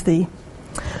teacher and the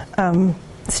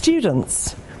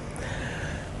students.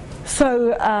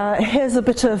 So here's a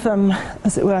bit of,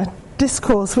 as it were,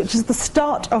 discourse which is the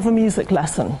start of a music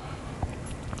lesson.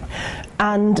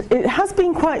 And it has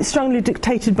been quite strongly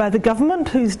dictated by the government,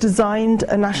 who's designed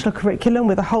a national curriculum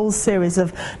with a whole series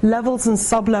of levels and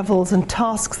sub-levels and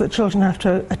tasks that children have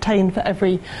to attain for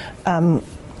every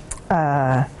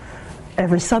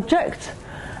subject.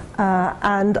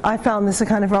 And I found this a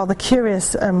kind of rather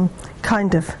curious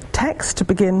kind of text to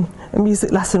begin a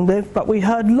music lesson with, but we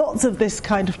heard lots of this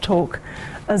kind of talk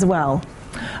as well.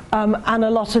 And a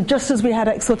lot of, just as we had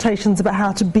exhortations about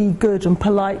how to be good and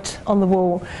polite on the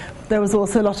wall, there was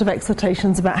also a lot of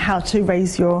exhortations about how to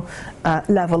raise your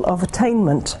level of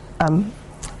attainment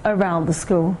around the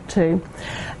school too.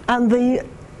 And the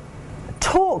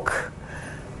talk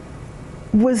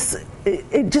was,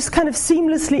 it just kind of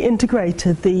seamlessly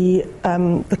integrated the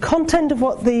content of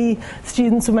what the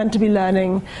students were meant to be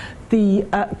learning, the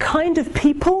kind of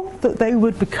people that they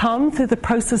would become through the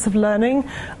process of learning.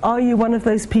 Are you one of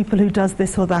those people who does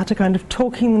this or that, a kind of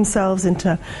talking themselves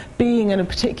into being in a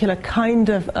particular kind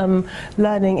of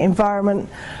learning environment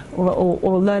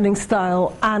or learning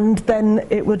style, and then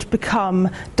it would become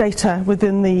data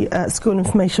within the school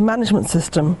information management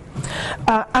system.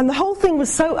 And the whole thing was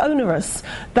so onerous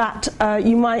that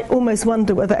you might almost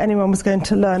wonder whether anyone was going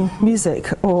to learn music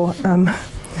or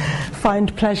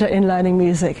find pleasure in learning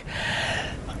music.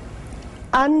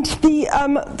 And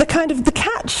the kind of the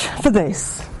catch for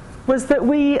this was that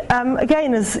we,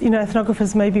 again, as you know,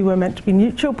 ethnographers maybe were meant to be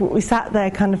neutral, but we sat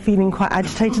there kind of feeling quite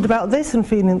agitated about this and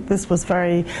feeling that this was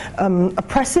very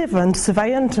oppressive and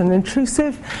surveillant and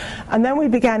intrusive. And then we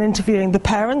began interviewing the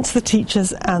parents, the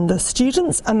teachers and the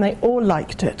students, and they all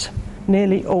liked it.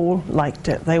 Nearly all liked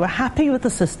it. They were happy with the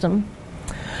system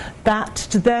that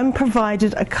to them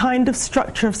provided a kind of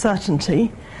structure of certainty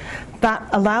that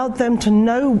allowed them to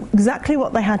know exactly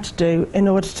what they had to do in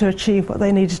order to achieve what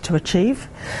they needed to achieve.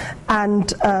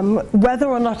 And whether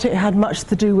or not it had much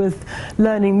to do with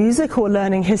learning music or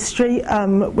learning history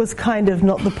was kind of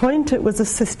not the point. It was a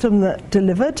system that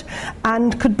delivered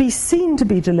and could be seen to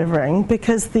be delivering,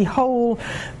 because the whole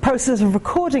process of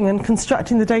recording and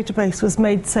constructing the database was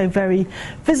made so very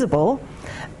visible,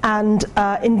 and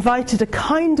invited a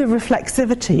kind of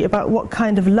reflexivity about what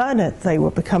kind of learner they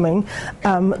were becoming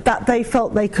that they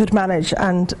felt they could manage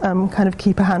and kind of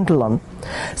keep a handle on.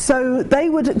 So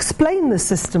they would explain the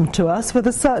system to us with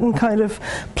a certain kind of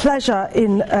pleasure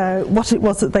in what it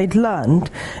was that they'd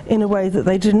learned, in a way that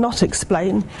they did not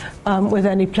explain with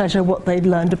any pleasure what they'd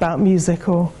learned about music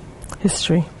or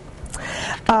history.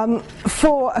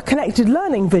 For a connected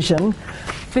learning vision,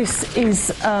 this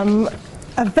is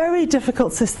a very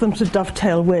difficult system to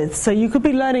dovetail with. So you could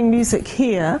be learning music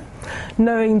here,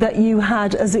 knowing that you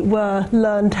had, as it were,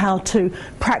 learned how to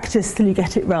practice till you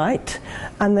get it right,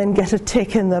 and then get a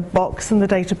tick in the box in the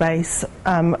database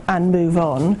and move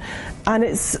on. And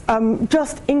it's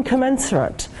just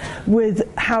incommensurate with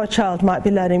how a child might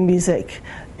be learning music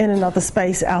in another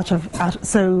space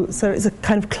so it's a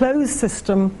kind of closed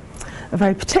system, a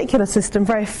very particular system,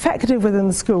 very effective within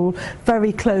the school,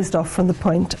 very closed off from the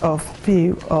point of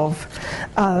view of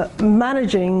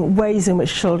managing ways in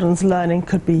which children's learning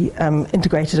could be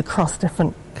integrated across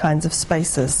different kinds of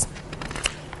spaces.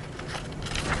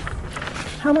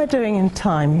 How am I doing in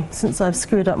time, since I've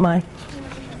screwed up my...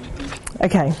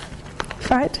 Okay,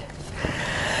 right.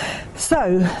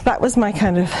 So that was my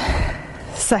kind of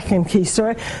second key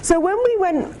story. So when we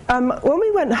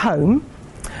went home,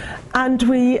 and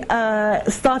we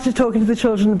started talking to the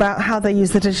children about how they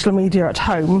use the digital media at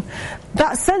home,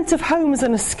 that sense of home as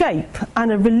an escape and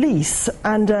a release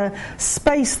and a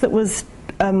space that was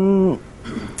not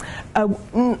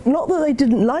that they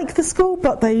didn't like the school,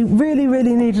 but they really,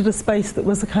 really needed a space that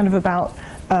was kind of about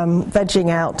vegging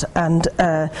out and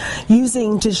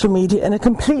using digital media in a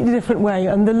completely different way.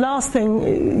 And the last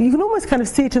thing, you can almost kind of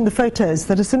see it in the photos,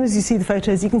 that as soon as you see the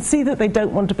photos, you can see that they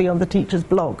don't want to be on the teacher's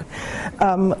blog,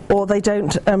 or they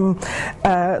don't,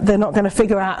 they're not going to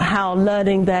figure out how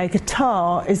learning their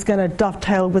guitar is going to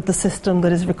dovetail with the system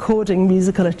that is recording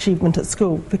musical achievement at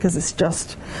school, because it's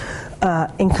just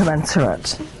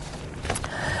incommensurate.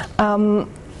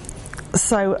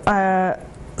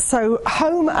 So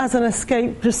home as an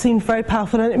escape just seemed very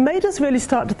powerful, and it made us really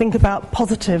start to think about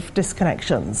positive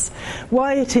disconnections.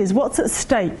 Why it is, what's at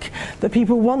stake that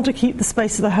people want to keep the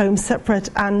space of the home separate,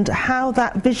 and how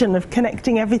that vision of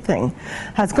connecting everything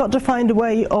has got to find a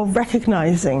way of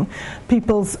recognising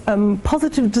people's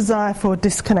positive desire for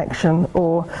disconnection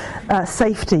or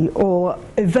safety or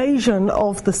evasion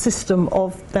of the system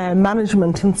of their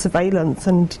management and surveillance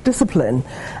and discipline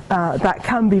that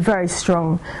can be very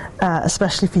strong,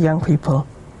 especially for young people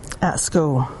at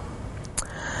school.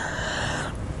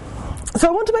 So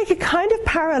I want to make a kind of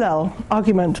parallel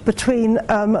argument between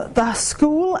the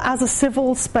school as a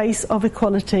civil space of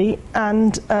equality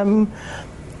and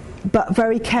but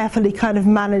very carefully kind of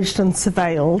managed and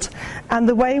surveilled, and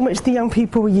the way in which the young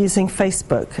people were using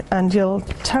Facebook. And you'll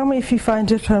tell me if you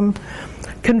find it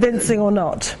convincing or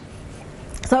not.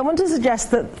 So I want to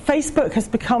suggest that Facebook has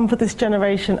become for this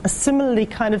generation a similarly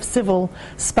kind of civil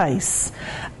space.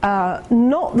 Not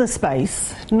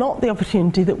the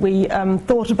opportunity that we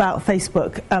thought about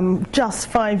Facebook just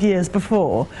 5 years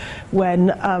before,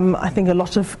 when I think a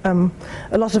lot of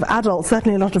adults,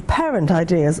 certainly a lot of parent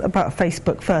ideas about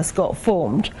Facebook first got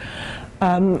formed.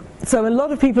 So a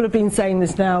lot of people have been saying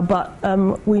this now, but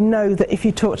we know that if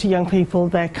you talk to young people,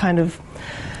 they're kind of,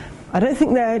 I don't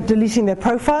think they're deleting their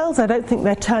profiles, I don't think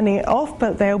they're turning it off,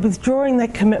 but they're withdrawing their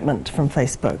commitment from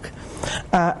Facebook.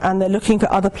 And they're looking for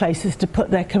other places to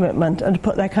put their commitment and to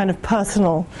put their kind of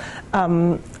personal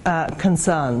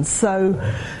concerns. So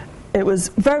it was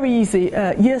very easy.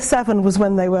 Year 7 was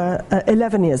when they were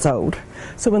 11 years old.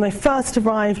 So when they first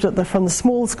arrived from the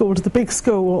small school to the big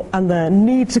school, and the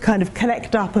need to kind of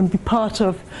connect up and be part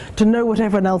of, to know what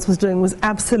everyone else was doing was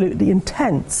absolutely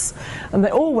intense. And they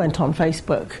all went on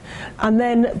Facebook. And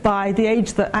then by the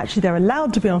age that actually they're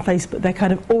allowed to be on Facebook, they're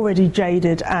kind of already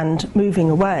jaded and moving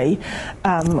away,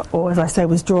 or as I say,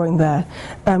 withdrawing their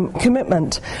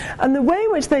commitment. And the way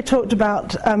in which they talked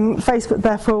about Facebook,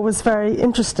 therefore, was very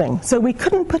interesting. So we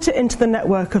couldn't put it into the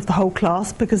network of the whole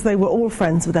class because they were all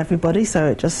friends with everybody, so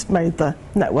it just made the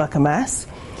network a mess.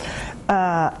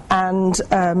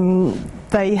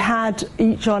 They had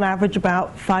each on average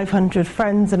about 500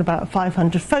 friends and about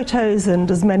 500 photos and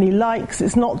as many likes.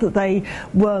 It's not that they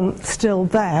weren't still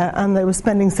there and they were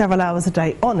spending several hours a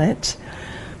day on it,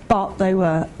 but they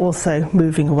were also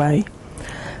moving away.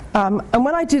 And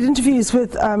when I did interviews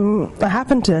with, I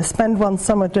happened to spend one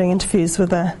summer doing interviews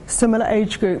with a similar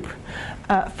age group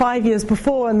 5 years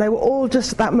before, and they were all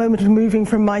just at that moment of moving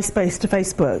from MySpace to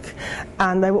Facebook.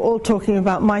 And they were all talking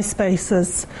about MySpace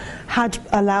as had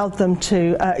allowed them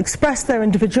to express their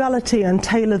individuality and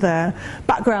tailor their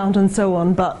background and so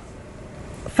on, but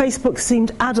Facebook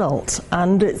seemed adult,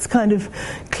 and its kind of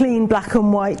clean black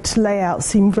and white layout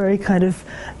seemed very kind of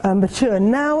mature.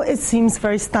 Now it seems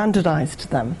very standardized to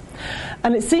them.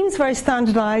 And it seems very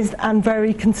standardized and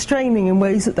very constraining in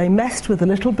ways that they messed with a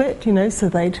little bit, so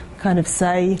they'd kind of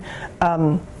say,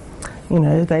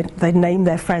 they'd name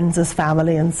their friends as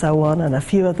family and so on, and a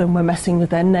few of them were messing with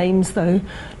their names, though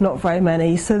not very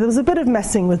many. So there was a bit of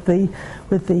messing with the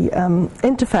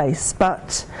interface,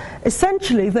 but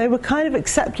essentially they were kind of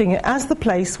accepting it as the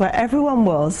place where everyone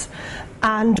was,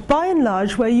 and by and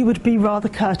large where you would be rather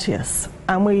courteous.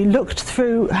 And we looked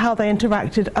through how they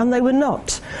interacted, and they were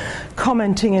not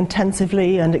commenting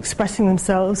intensively and expressing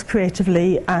themselves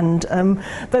creatively, and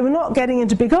they were not getting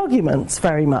into big arguments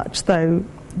very much, though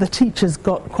the teachers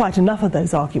got quite enough of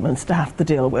those arguments to have to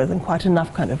deal with, and quite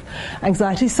enough kind of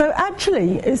anxiety. So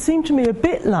actually, it seemed to me a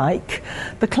bit like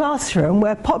the classroom,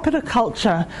 where popular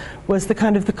culture was the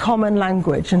kind of the common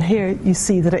language, and here you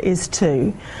see that it is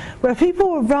too, where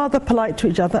people were rather polite to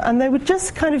each other, and they were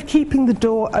just kind of keeping the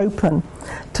door open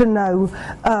to know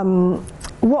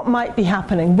what might be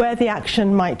happening, where the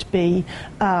action might be.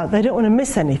 They don't want to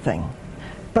miss anything,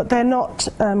 but they're not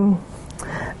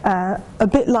a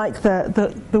bit like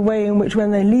the way in which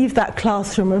when they leave that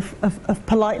classroom of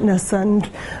politeness and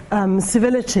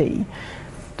civility,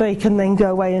 they can then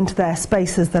go away into their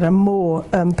spaces that are more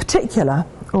particular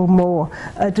or more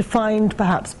defined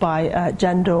perhaps by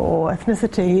gender or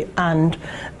ethnicity, and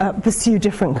pursue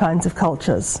different kinds of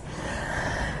cultures.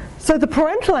 So the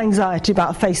parental anxiety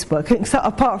about Facebook,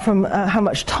 apart from how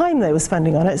much time they were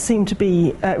spending on it, seemed to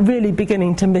be really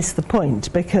beginning to miss the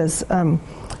point, because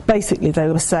basically they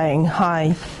were saying,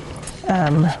 hi,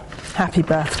 happy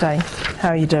birthday, how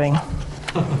are you doing?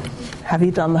 Have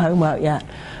you done the homework yet?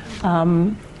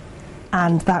 And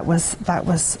that was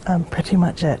pretty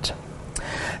much it.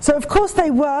 So of course they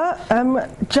were,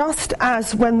 just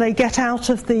as when they get out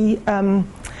of the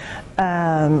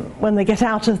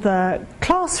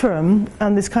classroom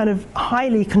and this kind of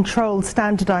highly controlled,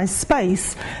 standardized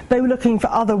space, they were looking for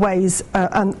other ways,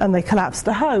 and they collapsed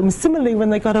the home. Similarly, when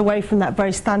they got away from that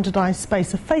very standardized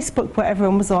space of Facebook where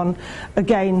everyone was on,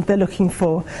 again, they're looking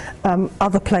for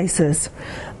other places.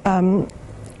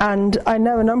 And I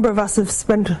know a number of us have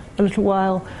spent a little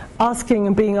while asking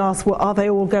and being asked, well, are they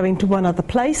all going to one other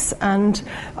place? And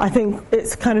I think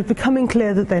it's kind of becoming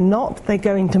clear that they're not. They're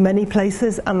going to many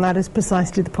places, and that is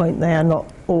precisely the point. They are not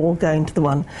all going to the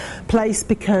one place,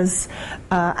 because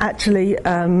actually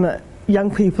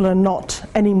young people are not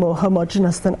any more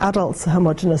homogenous than adults are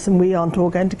homogenous, and we aren't all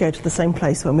going to go to the same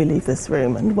place when we leave this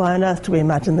room. And why on earth do we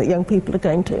imagine that young people are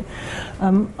going to?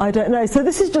 I don't know. So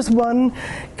this is just one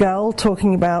girl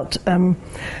talking about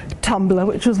Tumblr,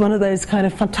 which was one of those kind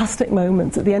of fantastic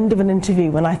moments at the end of an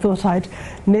interview when I thought I'd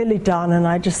nearly done, and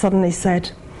I just suddenly said,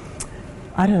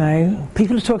 I don't know,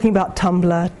 people are talking about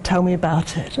Tumblr, tell me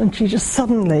about it. And she just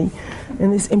suddenly,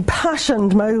 in this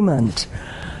impassioned moment,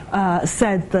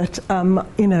 said that,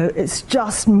 it's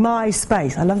just my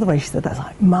space. I love the way she said that. It's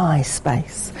like, my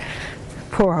space.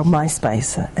 Poor old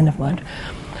MySpace, never mind.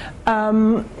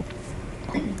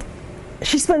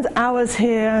 she spends hours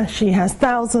here. She has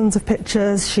thousands of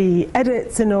pictures. She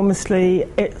edits enormously.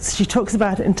 She talks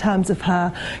about it in terms of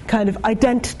her kind of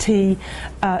identity.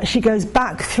 She goes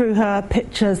back through her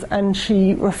pictures and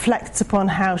she reflects upon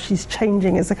how she's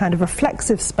changing as a kind of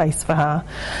reflexive space for her.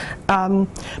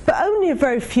 But only a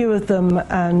very few of them,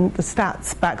 and the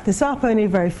stats back this up, only a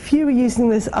very few are using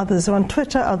this. Others are on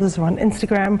Twitter, others are on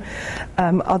Instagram,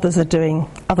 others are doing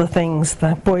other things.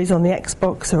 The boys on the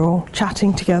Xbox are all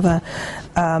chatting together.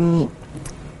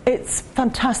 It's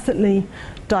fantastically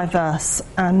diverse,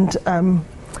 and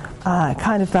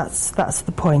kind of that's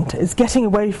the point. It's getting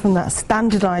away from that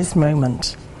standardized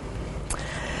moment.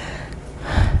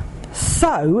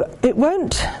 So it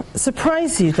won't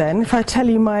surprise you then if I tell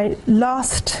you my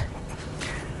last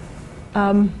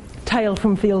tale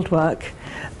from fieldwork.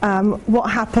 What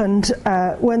happened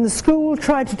when the school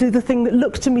tried to do the thing that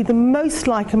looked to me the most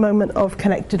like a moment of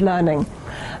connected learning.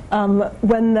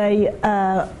 When they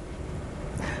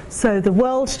so the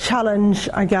World Challenge,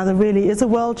 I gather, really is a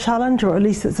world challenge, or at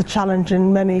least it's a challenge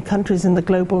in many countries in the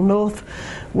global north,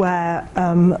 where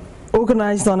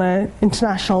organised on an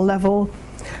international level,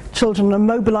 children are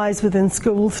mobilised within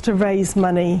schools to raise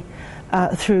money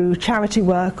through charity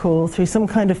work or through some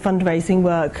kind of fundraising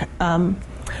work,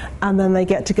 and then they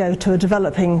get to go to a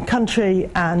developing country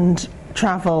and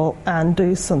travel and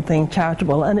do something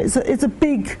charitable. And it's a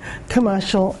big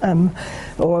commercial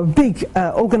or a big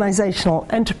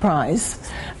organisational enterprise,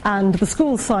 and the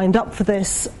school signed up for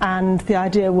this, and the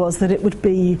idea was that it would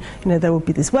be, there would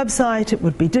be this website, it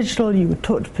would be digital, you would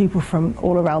talk to people from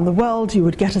all around the world, you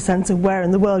would get a sense of where in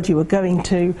the world you were going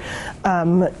to,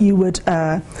 you would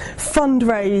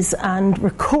fundraise and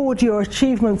record your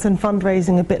achievements in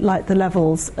fundraising a bit like the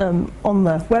levels on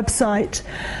the website,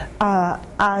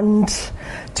 and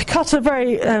to cut a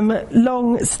very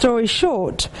long story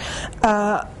short,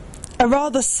 a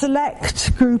rather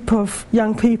select group of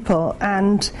young people,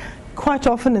 and quite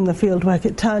often in the fieldwork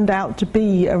it turned out to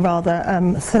be a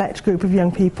rather select group of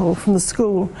young people from the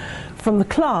school, from the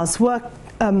class, were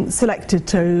selected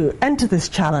to enter this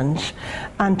challenge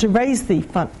and to raise the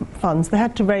funds. They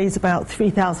had to raise about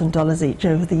 $3,000 each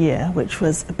over the year, which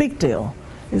was a big deal.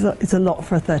 It's a lot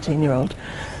for a 13-year-old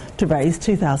to raise,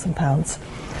 £2,000.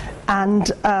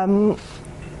 And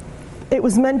it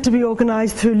was meant to be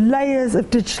organised through layers of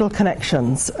digital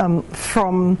connections,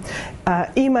 from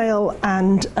email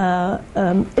and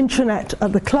intranet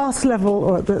at the class level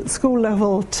or at the school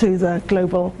level to the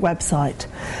global website.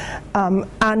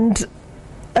 And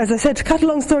as I said, to cut a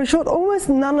long story short, almost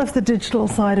none of the digital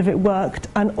side of it worked,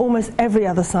 and almost every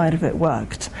other side of it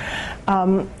worked.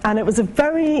 And it was a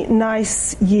very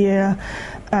nice year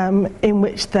in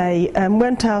which they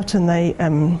went out and they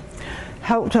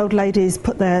helped old ladies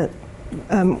put their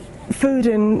food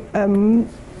in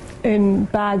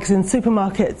bags in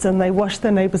supermarkets, and they washed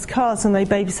their neighbours' cars, and they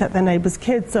babysat their neighbours'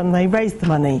 kids, and they raised the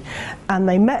money, and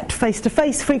they met face to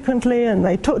face frequently, and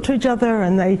they talked to each other,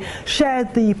 and they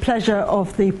shared the pleasure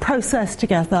of the process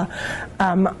together,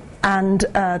 and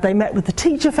they met with the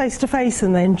teacher face to face,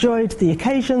 and they enjoyed the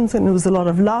occasions, and there was a lot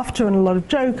of laughter and a lot of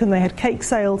joke, and they had cake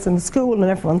sales in the school, and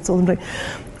everyone saw them doing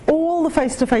all the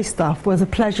face-to-face stuff was a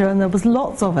pleasure, and there was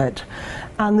lots of it.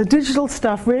 And the digital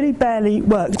stuff really barely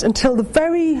worked until the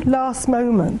very last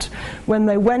moment when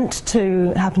they went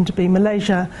to, happened to be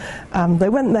Malaysia, they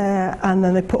went there and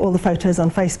then they put all the photos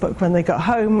on Facebook when they got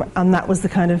home, and that was the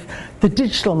kind of the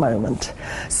digital moment.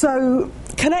 So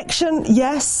connection,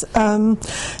 yes,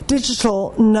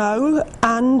 digital, no,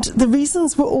 and the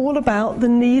reasons were all about the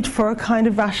need for a kind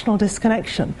of rational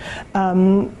disconnection.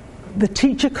 The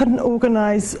teacher couldn't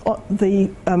organise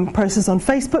the process on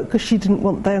Facebook because she didn't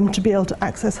want them to be able to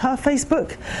access her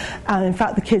Facebook. And in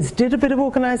fact, the kids did a bit of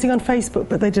organising on Facebook,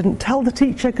 but they didn't tell the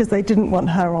teacher because they didn't want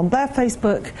her on their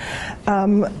Facebook.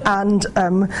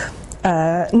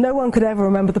 No one could ever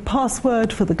remember the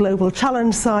password for the Global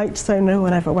Challenge site, so no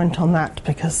one ever went on that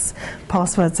because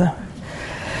passwords are...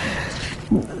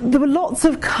 There were lots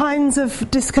of kinds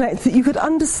of disconnects that you could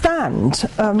understand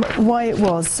why it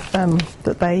was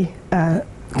that they...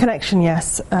 connection,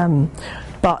 yes,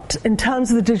 but in terms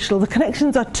of the digital, the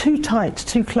connections are too tight,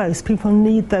 too close. People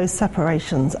need those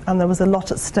separations, and there was a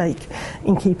lot at stake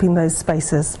in keeping those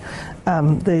spaces,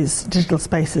 those digital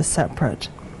spaces, separate.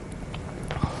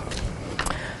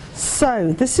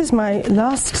 So this is my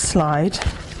last slide,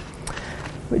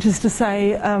 which is to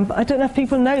say, I don't know if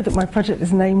people know that my project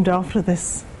is named after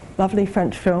this lovely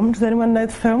French film. Does anyone know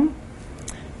the film?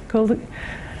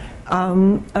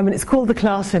 It's called The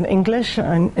Class in English,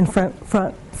 and in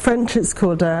French it's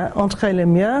called Entre les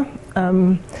murs,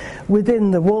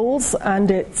 Within the Walls,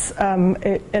 and it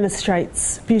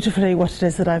illustrates beautifully what it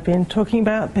is that I've been talking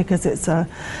about, because it's a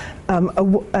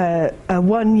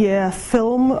 1-year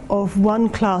film of one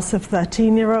class of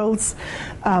 13-year-olds,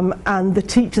 and the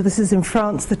teacher, this is in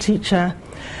France, the teacher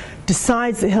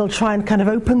decides that he'll try and kind of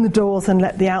open the doors and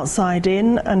let the outside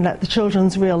in and let the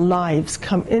children's real lives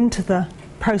come into the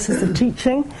process of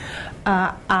teaching,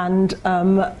 and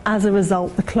as a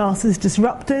result the class is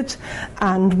disrupted,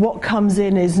 and what comes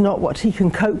in is not what he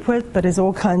can cope with, but is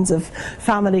all kinds of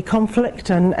family conflict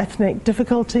and ethnic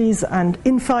difficulties and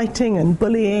infighting and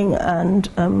bullying, and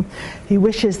he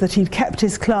wishes that he'd kept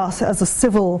his class as a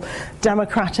civil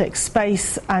democratic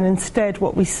space, and instead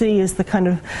what we see is the kind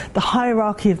of the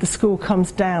hierarchy of the school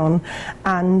comes down,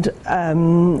 and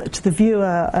to the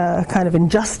viewer kind of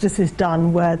injustice is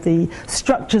done where the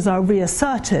structures are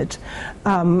reasserted,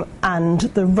 and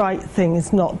the right thing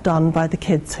is not done by the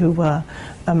kids who were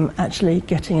actually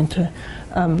getting into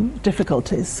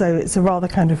difficulties. So it's a rather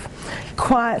kind of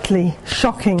quietly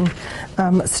shocking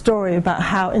story about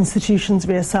how institutions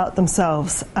reassert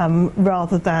themselves,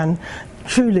 rather than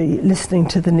truly listening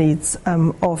to the needs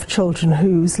of children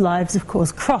whose lives, of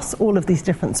course, cross all of these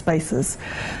different spaces.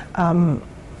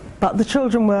 But the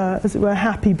children were, as it were,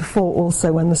 happy before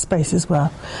also when the spaces were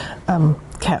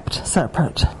kept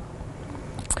separate.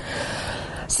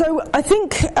 So I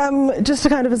think, just to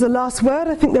kind of as a last word,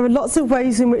 I think there are lots of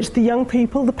ways in which the young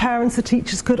people, the parents, the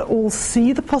teachers could all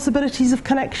see the possibilities of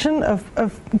connection, of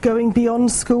going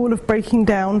beyond school, of breaking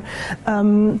down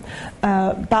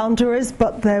boundaries,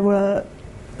 but there were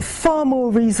far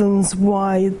more reasons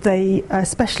why they,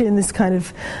 especially in this kind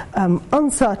of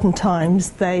uncertain times,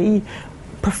 they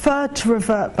preferred to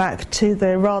revert back to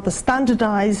their rather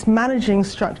standardized managing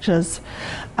structures,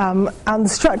 and the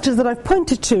structures that I've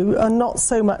pointed to are not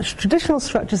so much traditional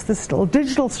structures, they're still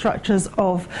digital structures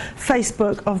of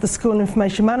Facebook, of the school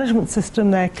information management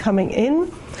system. They're coming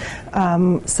in,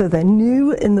 so they're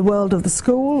new in the world of the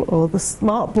school or the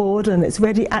smart board, and it's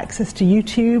ready access to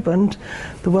YouTube and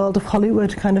the world of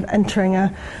Hollywood kind of entering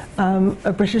a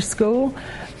British school.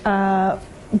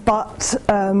 But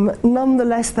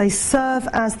nonetheless they serve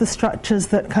as the structures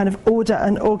that kind of order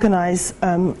and organise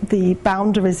the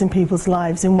boundaries in people's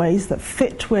lives in ways that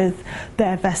fit with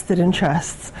their vested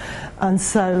interests. And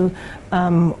so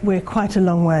we're quite a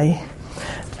long way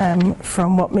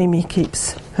from what Mimi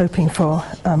keeps hoping for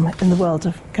in the world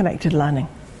of connected learning.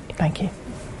 Thank you.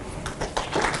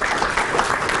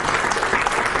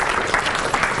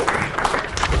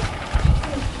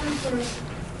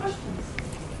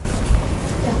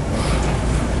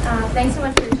 Thanks so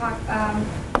much for your talk. I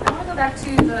want to go back to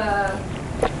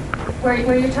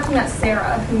where you're talking about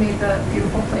Sarah, who made the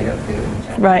beautiful Play-Doh food, which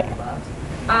I right. loved.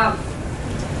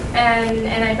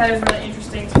 And I thought it was really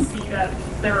interesting to see that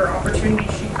there were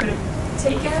opportunities she could have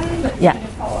taken, but she didn't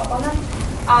follow up on them.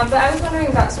 But I was wondering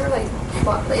about sort of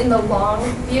like in the long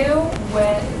view,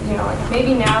 when like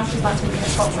maybe now she's not taking a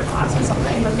sculpture class or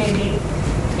something, but maybe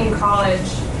in college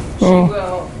she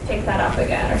will pick that up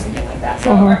again or something like that.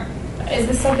 So. Is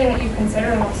this something that you consider,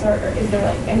 and also, or is there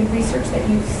like any research that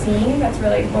you've seen that's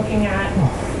really looking at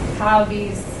how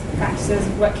these practices,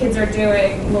 what kids are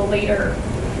doing, will later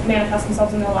manifest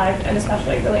themselves in their life, and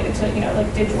especially related to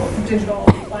like digital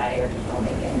play or digital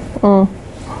making?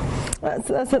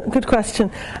 That's a good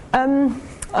question.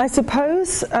 I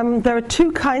suppose there are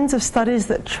two kinds of studies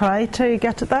that try to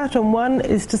get at that, and one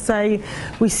is to say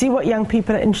we see what young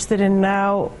people are interested in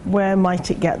now, where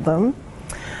might it get them?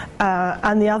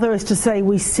 And the other is to say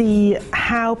we see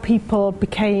how people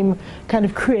became kind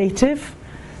of creative.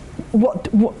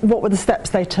 What were the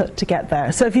steps they took to get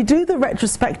there? So if you do the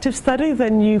retrospective study,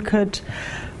 then you could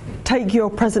take your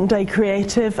present day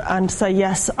creative and say,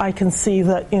 yes, I can see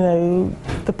that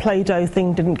the Play-Doh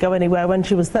thing didn't go anywhere when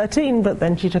she was 13, but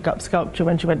then she took up sculpture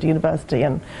when she went to university,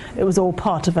 and it was all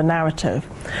part of a narrative.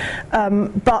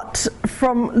 But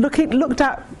from looked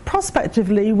at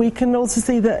prospectively, we can also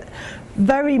see that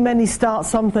very many start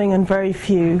something and very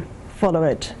few follow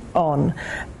it on.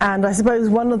 And I suppose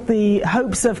one of the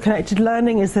hopes of connected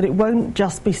learning is that it won't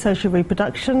just be social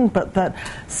reproduction, but that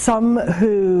some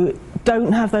who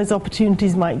don't have those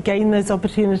opportunities might gain those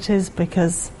opportunities,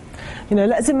 because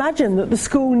let's imagine that the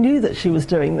school knew that she was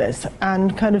doing this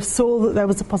and kind of saw that there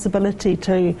was a possibility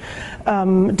to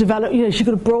develop, she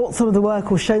could have brought some of the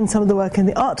work or shown some of the work in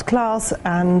the art class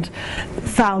and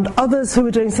found others who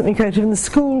were doing something creative, and the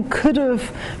school could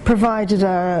have provided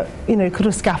could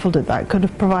have scaffolded that, could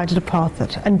have provided a path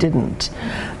and didn't.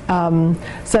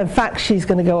 So in fact she's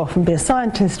going to go off and be a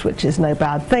scientist, which is no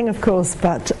bad thing, of course,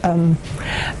 but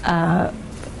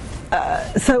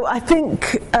so I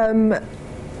think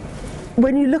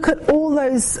when you look at all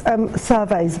those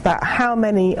surveys about how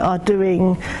many are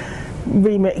doing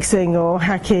remixing or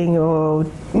hacking or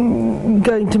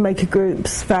going to maker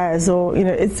groups, fairs, or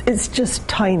it's just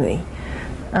tiny,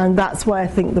 and that's why I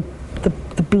think the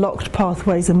blocked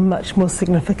pathways are much more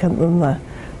significant than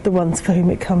the ones for whom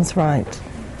it comes right.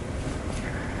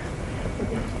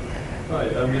 Right,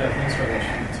 thanks very much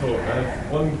for the talk. I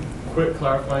have one quick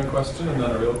clarifying question and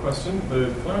then a real question.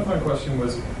 The clarifying question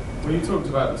was, when you talked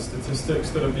about the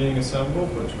statistics that are being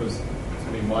assembled, which was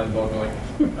to me mind-boggling,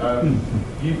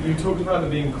 you talked about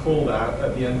it being called out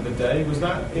at the end of the day. Was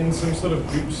that in some sort of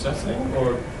group setting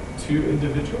or to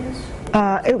individuals?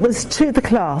 It was to the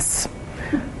class.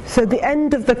 So the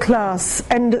end of the class,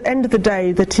 end of the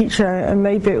day, the teacher, and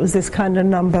maybe it was this kind of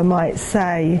number, might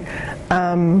say,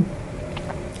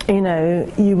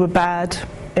 you were bad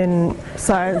in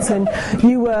science, and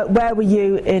where were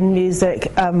you in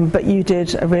music, but you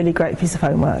did a really great piece of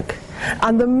homework.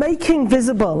 And the making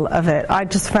visible of it I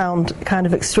just found kind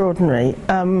of extraordinary,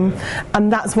 and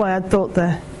that's why I thought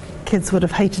the kids would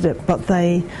have hated it, but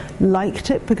they liked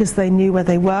it because they knew where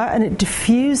they were, and it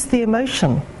diffused the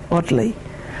emotion, oddly,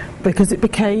 because it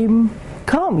became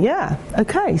calm. Yeah,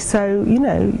 okay, so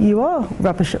you are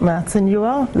rubbish at maths and you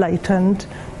are late and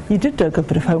you did do a good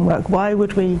bit of homework. Why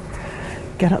would we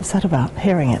get upset about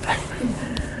hearing it?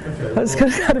 Okay, That's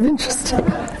kind of interesting.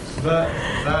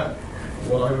 That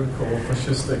what I would call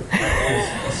fascistic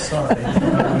aside.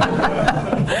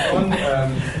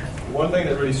 One thing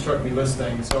that really struck me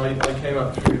listening, so I came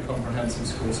up through the comprehensive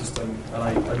school system, and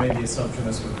I made the assumption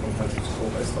this was a comprehensive school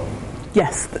based on.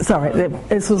 Yes, sorry,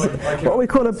 this was what we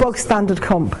call a bog standard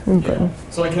comp in Britain.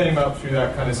 So I came up through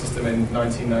that kind of system in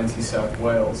 1990 South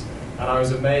Wales, and I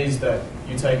was amazed that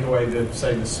you take away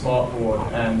the smart board,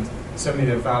 and so many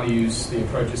of the values, the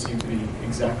approaches seem to be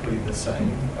exactly the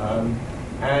same.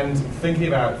 And thinking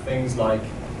about things like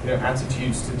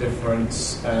attitudes to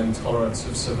difference and tolerance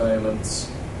of surveillance,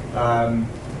 my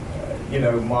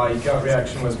gut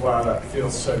reaction was, wow, that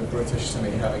feels so British to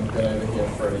me, having been over here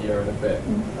for a year and a bit.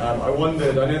 I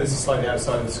wondered, I know this is slightly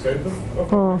outside of the scope of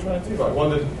what we're trying to do, but I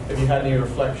wondered if you had any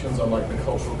reflections on the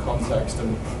cultural context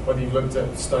and whether you've looked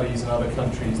at studies in other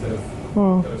countries that have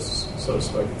sort of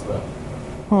spoken to that.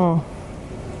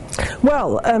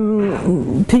 Well,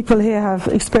 people here have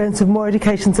experience of more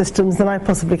education systems than I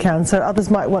possibly can, so others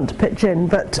might want to pitch in.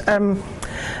 But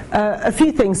a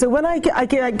few things. So when I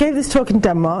gave this talk in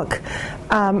Denmark,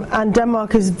 and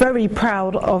Denmark is very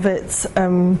proud of its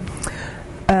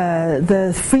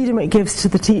the freedom it gives to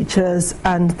the teachers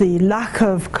and the lack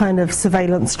of kind of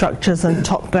surveillance structures and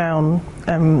top-down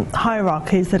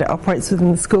hierarchies that it operates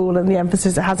within the school, and the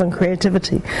emphasis it has on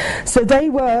creativity. So they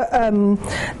were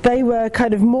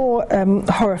kind of more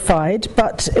horrified,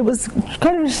 but it was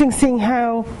kind of interesting seeing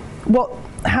how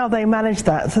they manage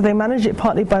that. So they manage it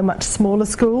partly by much smaller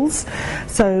schools,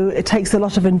 so it takes a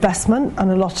lot of investment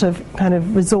and a lot of kind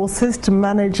of resources to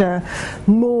manage a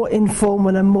more informal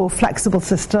and a more flexible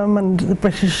system, and the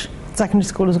British secondary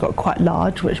school has got quite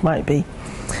large, which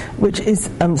is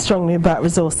strongly about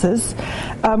resources.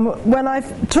 When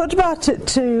I've talked about it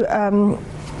to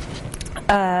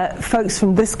folks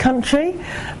from this country,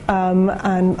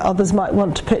 and others might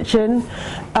want to pitch in,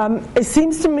 it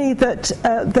seems to me that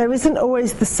there isn't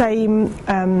always the same.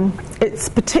 It's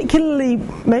particularly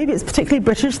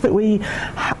British that we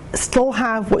still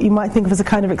have what you might think of as a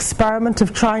kind of experiment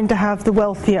of trying to have the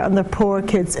wealthier and the poorer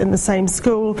kids in the same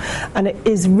school, and it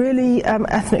is really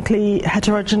ethnically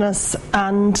heterogeneous,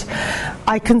 and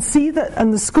I can see that,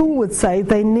 and the school would say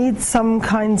they need some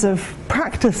kinds of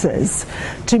practices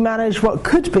to manage what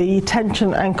could be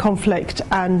tension and conflict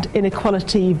and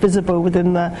inequality visible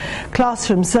within the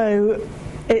classroom. So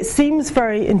it seems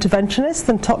very interventionist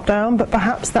and top down, but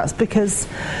perhaps that's because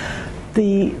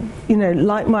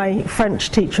like my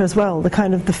French teacher as well,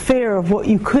 the fear of what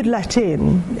you could let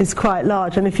in is quite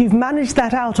large, and if you've managed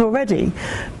that out already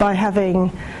by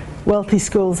having wealthy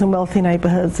schools in wealthy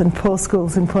neighbourhoods and poor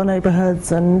schools in poor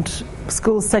neighbourhoods and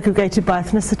schools segregated by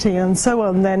ethnicity and so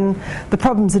on, then the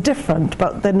problems are different,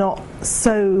 but they're not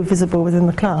so visible within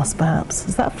the class, perhaps.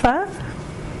 Is that fair?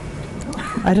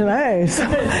 I don't know.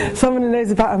 Someone who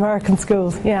knows about American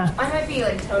schools. Yeah. I might be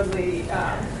like totally.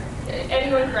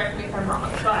 Anyone correct me if I'm wrong,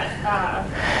 but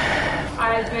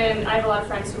I have a lot of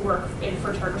friends who work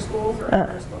for charter schools or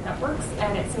charter school networks,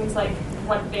 and it seems like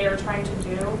what they're trying to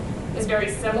do is very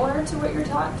similar to what you're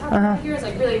talking about here. Is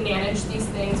like really manage these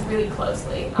things really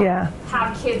closely.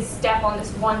 Have kids step on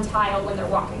this one tile when they're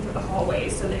walking through the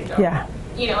hallways, so they don't. Yeah.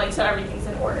 Like so everything's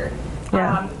in order.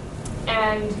 Yeah.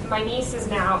 And my niece is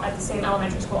now at the same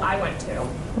elementary school I went to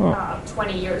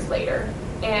 20 years later.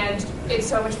 And it's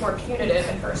so much more punitive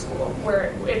in her school,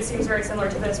 where it seems very similar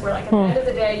to this, where like at the end of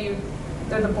the day,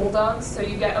 they're the bulldogs, so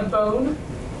you get a bone.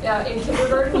 In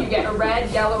kindergarten, you get a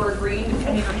red, yellow, or green,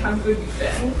 depending on how good you've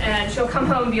been. And she'll come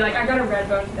home and be like, I got a red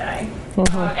bone today.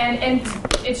 And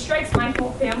it strikes my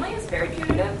whole family as very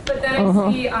punitive, but then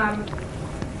I see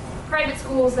private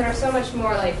schools that are so much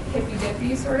more like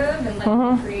hippy-dippy sort of, and let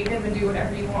you be creative and do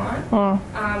whatever you want,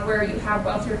 where you have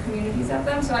wealthier communities at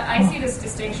them. So I see this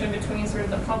distinction between sort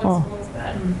of the public schools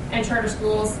and charter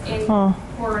schools in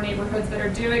poorer neighborhoods that are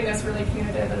doing this really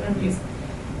punitive, and then these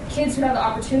kids who have the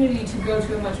opportunity to go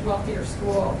to a much wealthier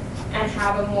school and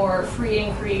have a more free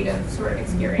and creative sort of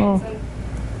experience.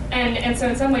 And so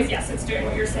in some ways, yes, it's doing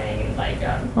what you're saying, and like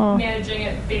managing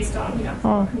it based on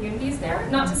communities there.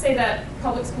 Not to say that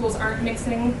public schools aren't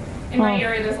mixing. In my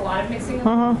area, there's a lot of mixing of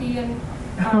wealthy and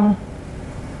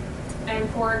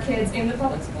poor kids in the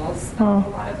public schools. A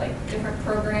lot of like different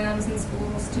programs in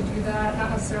schools to do that, not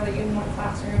necessarily in one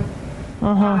classroom.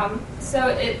 So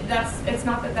it's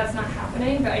not that that's not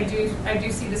happening, but I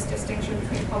do see this distinction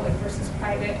between public versus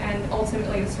private, and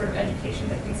ultimately the sort of education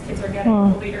that these kids are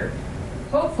getting later.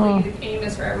 Hopefully, the aim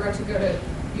is for everyone to go to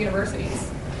universities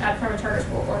from a charter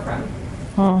school or from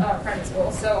private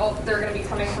school. So they're going to be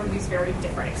coming from these very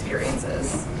different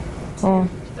experiences to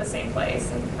the same place.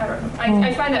 And I don't know.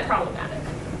 I find that problematic.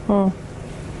 I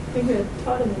think we had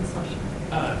Todd in this session.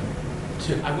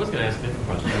 I was going to ask a different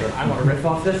question, but I want to riff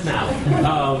off this now.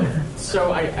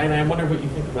 I wonder what you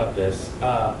think about this.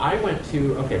 I went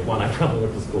to, I probably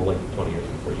went to school like 20 years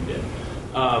before you did.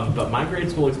 But my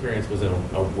grade school experience was in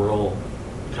a rural,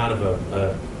 kind of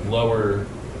a lower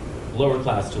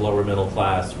class to lower middle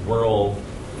class rural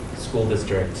school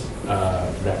district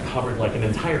that covered like an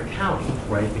entire county,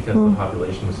 right? Because the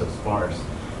population was so sparse.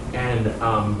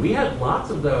 And we had lots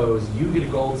of those. You get a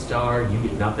gold star, you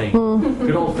get nothing.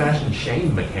 Good old-fashioned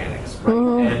shame mechanics,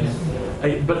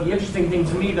 right? But the interesting thing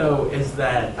to me, though, is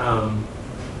that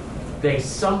they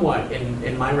somewhat,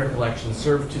 in my recollection,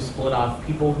 served to split off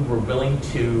people who were willing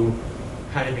to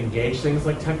kind of engage things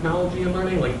like technology and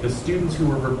learning. Like the students who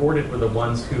were rewarded were the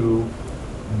ones who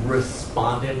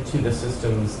responded to the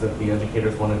systems that the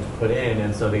educators wanted to put in,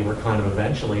 and so they were kind of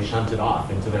eventually shunted off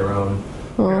into their own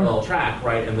parallel track,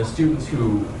 right? And the students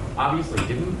who obviously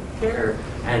didn't care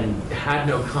and had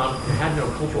no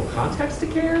cultural context to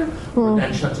care were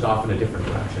then shunted off in a different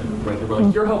direction, right? They were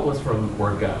like, you're hopeless from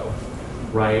word go.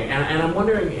 Right, and I'm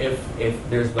wondering if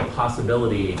there's the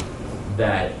possibility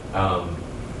that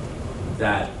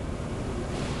that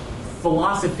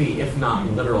philosophy, if not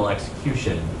literal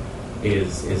execution,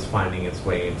 is finding its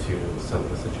way into some of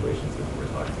the situations that we're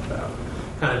talking about.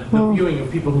 Kind of the viewing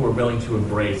of people who are willing to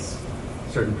embrace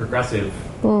certain progressive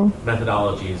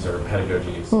methodologies or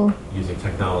pedagogies using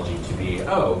technology to be,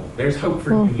 there's hope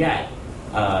for you yet,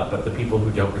 but the people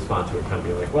who don't respond to it kind of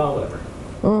be like, well, whatever.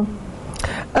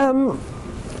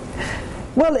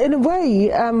 Well, in a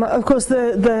way, of course,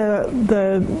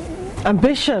 the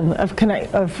ambition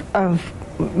of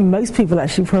most people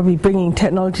actually probably bringing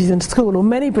technologies into school, or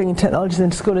many bringing technologies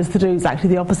into school, is to do exactly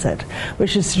the opposite,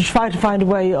 which is to try to find a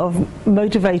way of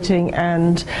motivating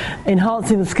and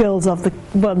enhancing the skills of the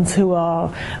ones who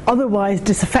are otherwise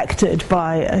disaffected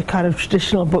by a kind of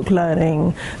traditional book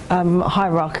learning,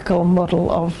 hierarchical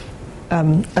model of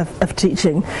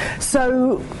teaching.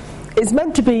 So it's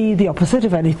meant to be the opposite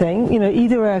of anything,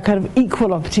 either a kind of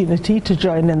equal opportunity to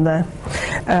join in the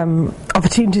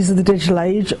opportunities of the digital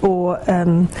age, or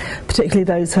particularly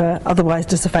those who are otherwise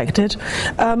disaffected.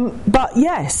 But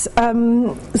yes,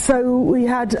 so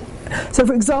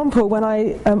for example, when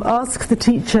I asked the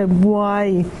teacher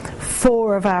why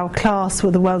 4 of our class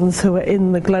were the ones who were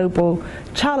in the global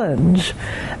challenge,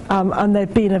 and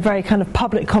there'd been a very kind of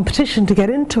public competition to get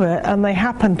into it, and they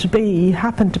happened to be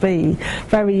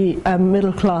very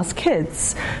middle class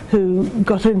kids who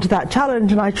got into that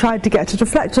challenge, and I tried to get her to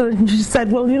reflect on it, and she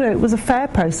said, well, it was a fair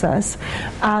process,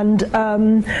 and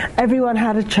everyone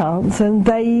had a chance, and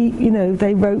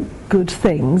they wrote good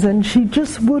things, and she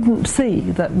just wouldn't see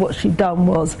that what she'd done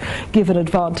was give an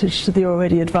advantage to the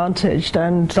already advantaged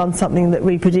and done something that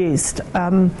reproduced.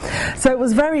 So it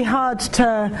was very hard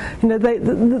to,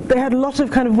 they had a lot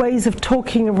of kind of ways of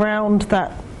talking around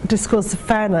that discourse of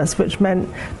fairness, which meant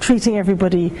treating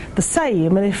everybody the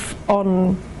same, and if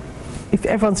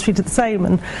everyone's treated the same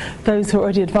and those who are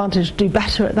already advantaged do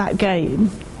better at that game,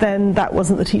 then that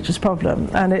wasn't the teacher's problem.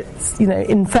 And it's,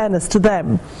 in fairness to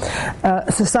them,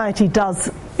 society does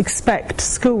expect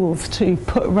schools to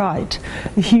put right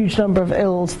a huge number of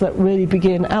ills that really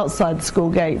begin outside the school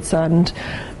gates, and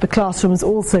the classroom's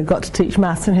also got to teach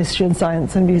maths and history and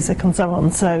science and music and so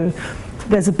on. So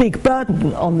there's a big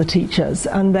burden on the teachers,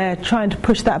 and they're trying to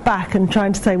push that back and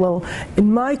trying to say, well,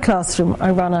 in my classroom I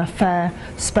run a fair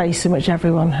space in which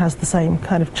everyone has the same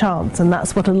kind of chance. And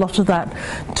that's what a lot of that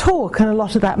talk and a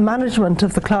lot of that management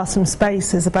of the classroom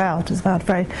space is about. It's about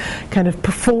very kind of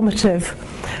performative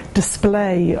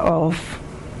display of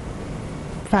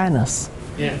fairness.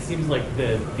 Yeah, it seems like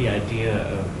the idea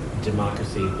of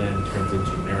democracy then turns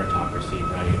into meritocracy,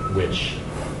 right? Which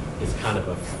is kind of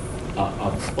a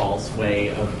false way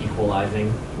of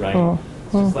equalizing, right?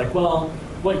 It's just like, well,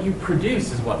 what you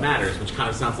produce is what matters, which kind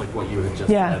of sounds like what you had just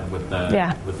said with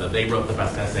the they wrote the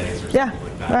best essays or something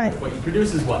like that. Right. What you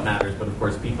produce is what matters, but of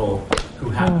course people who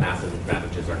have massive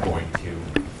advantages are going to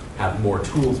have more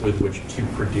tools with which to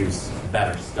produce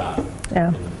better stuff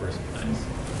in the first place.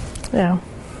 Yeah.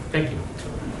 Thank you.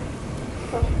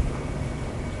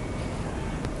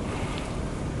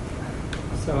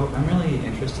 So I'm really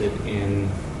interested in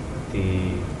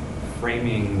the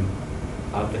framing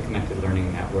of the Connected Learning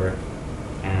Network,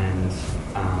 and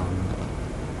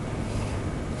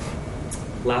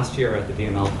last year at the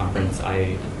DML conference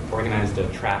I organized a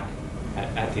track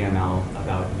at DML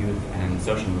about youth and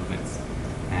social movements,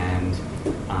 and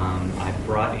I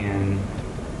brought in,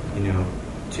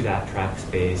 to that track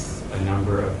space a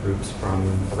number of groups from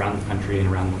around the country and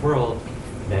around the world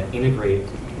that integrate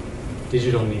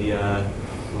digital media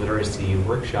literacy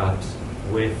workshops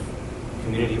with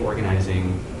community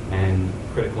organizing and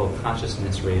critical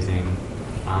consciousness raising.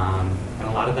 And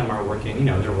a lot of them are working,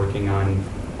 they're working on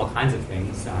all kinds of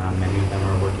things. Many of them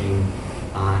are working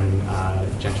on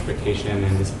gentrification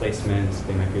and displacement.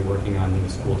 They might be working on the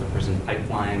school-to-prison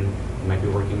pipeline. They might be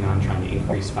working on trying to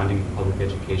increase funding for public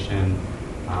education.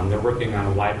 They're working on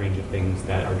a wide range of things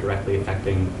that are directly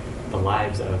affecting the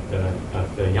lives of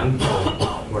the young people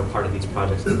who are part of these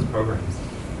projects and these programs.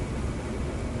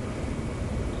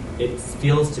 It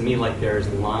feels to me like there's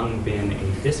long been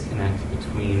a disconnect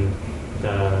between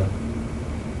the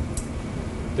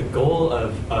goal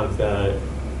of the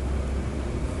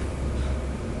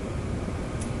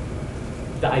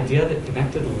idea that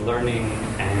connected learning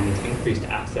and increased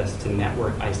access to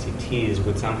network ICTs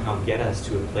would somehow get us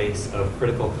to a place of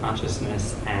critical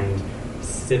consciousness and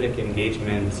civic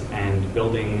engagement and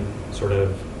building sort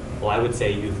of, I would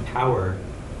say youth power.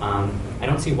 I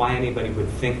don't see why anybody would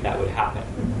think that would happen.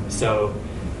 So,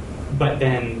 but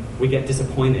then we get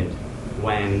disappointed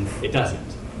when it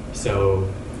doesn't. So,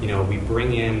 we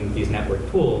bring in these network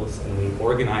tools and we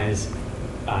organize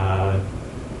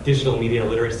digital media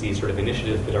literacy sort of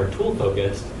initiatives that are tool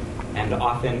focused, and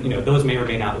often, those may or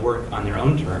may not work on their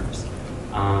own terms.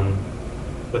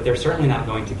 But they're certainly not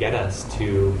going to get us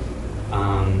to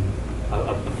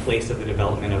a place of the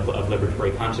development of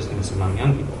liberatory consciousness among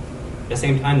young people. At the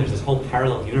same time, there's this whole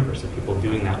parallel universe of people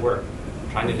doing that work,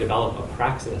 trying to develop a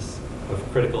praxis of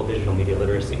critical digital media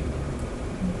literacy.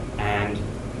 And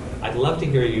I'd love to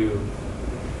hear you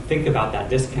think about that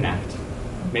disconnect.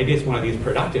 Maybe it's one of these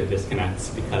productive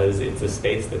disconnects because it's a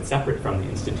space that's separate from the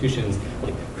institutions.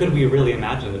 Like, could we really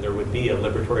imagine that there would be a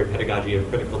liberatory pedagogy of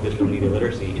critical digital media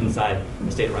literacy inside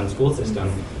the state-run school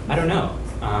system? I don't know.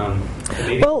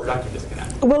 Maybe it's a productive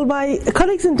disconnect. Well, my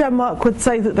colleagues in Denmark would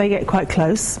say that they get quite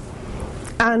close.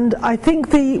 And I think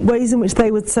the ways in which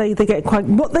they would say they get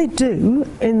what they do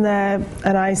in their,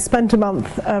 and I spent a month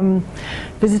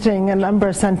visiting a number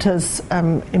of centres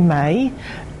in May.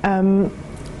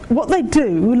 What they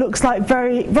do looks like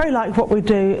very, very like what we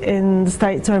do in the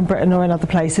States or in Britain or in other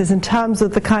places in terms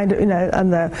of the kind of,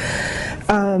 and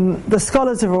the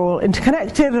scholars are all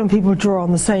interconnected and people draw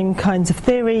on the same kinds of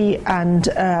theory, and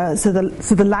so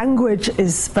the language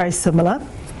is very similar.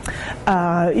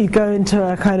 You go into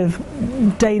a kind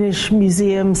of Danish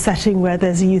museum setting where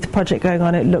there's a youth project going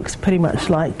on, it looks pretty much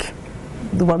like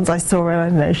the ones I saw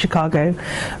in, Chicago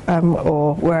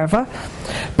or wherever.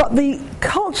 But the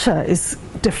culture is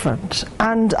different.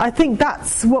 And I think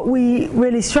that's what we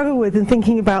really struggle with in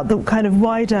thinking about the kind of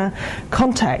wider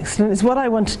context. And it's what I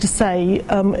wanted to say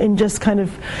in just kind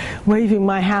of waving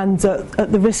my hands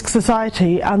at the Risk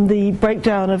Society and the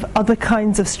breakdown of other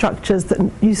kinds of structures that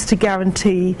used to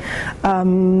guarantee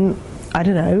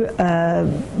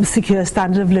secure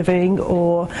standard of living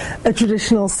or a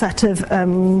traditional set of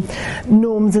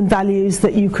norms and values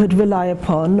that you could rely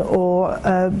upon, or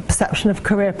a perception of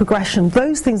career progression,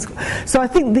 those things. So I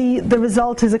think the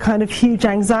result is a kind of huge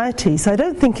anxiety. So I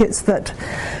don't think it's that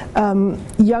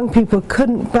young people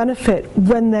couldn't benefit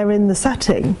when they're in the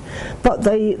setting, but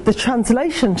the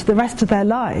translation to the rest of their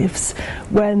lives,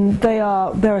 when there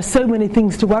are so many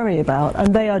things to worry about,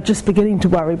 and they are just beginning to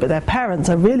worry, but their parents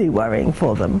are really worrying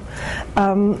for them.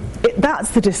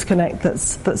 That's the disconnect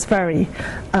that's very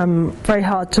very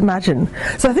hard to imagine.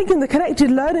 So I think in the connected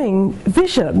learning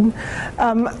vision,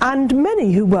 and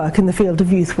many who work in the field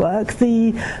of youth work,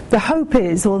 the hope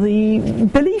is, or the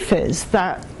belief is,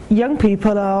 that young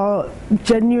people are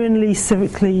genuinely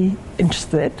civically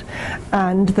interested,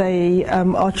 and they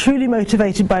are truly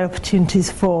motivated by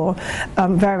opportunities for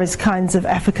various kinds of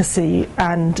efficacy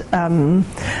and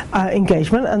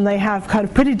engagement, and they have kind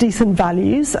of pretty decent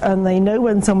values, and they know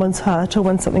when someone's hurt or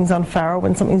when something's unfair or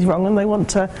when something's wrong, and they want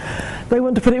to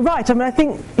put it right. I mean, I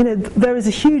think there is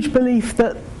a huge belief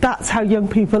that that's how young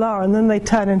people are, and then they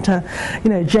turn into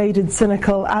jaded,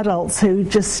 cynical adults who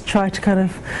just try to kind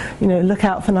of look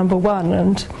out for number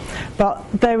one. But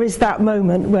there is that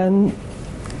moment when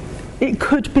it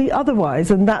could be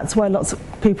otherwise, and that's why lots of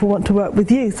people want to work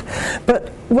with youth. But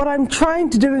what I'm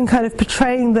trying to do in kind of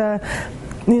portraying the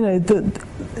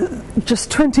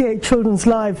just 28 children's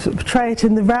lives, portray it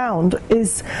in the round,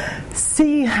 is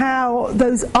see how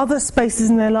those other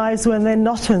spaces in their lives, when they're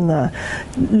not in the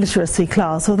literacy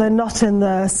class, or they're not in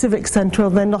the civic centre, or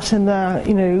they're not in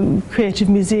the creative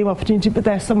museum opportunity, but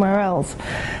they're somewhere else,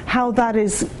 how that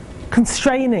is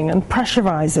constraining and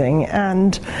pressurizing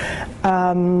and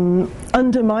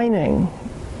undermining.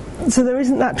 So there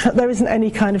isn't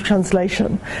any kind of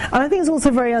translation, and I think it's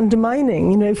also very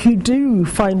undermining. If you do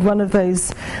find one of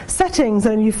those settings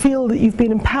and you feel that you've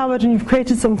been empowered and you've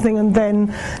created something, and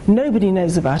then nobody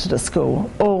knows about it at school,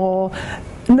 or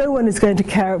no one is going to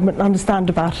care and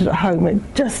understand about it at home, it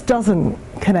just doesn't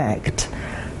connect,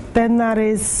 then that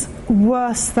is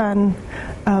worse than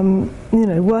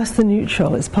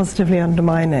neutral. It's positively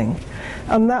undermining,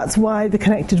 and that's why the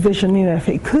connected vision, if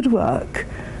it could work,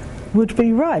 would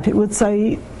be right. It would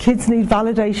say kids need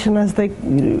validation as they,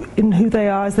 in who they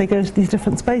are as they go to these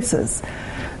different spaces,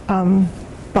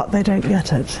 but they don't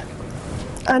get it.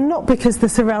 And not because they're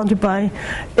surrounded by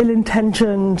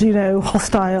ill-intentioned,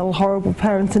 hostile, horrible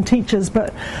parents and teachers,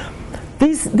 but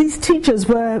these teachers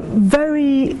were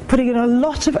putting in a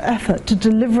lot of effort to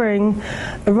delivering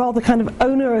a rather kind of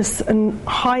onerous and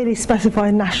highly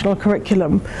specified national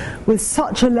curriculum with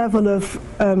such a level of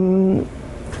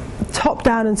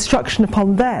top-down instruction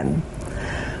upon them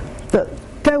that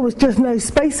there was just no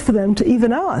space for them to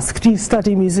even ask, do you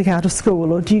study music out of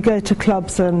school, or do you go to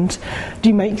clubs and do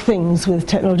you make things with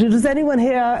technology? Has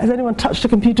anyone touched a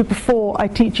computer before I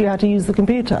teach you how to use the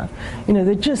computer?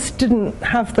 They just didn't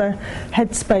have the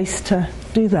headspace to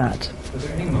do that. Were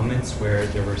there any moments where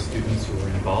there were students who were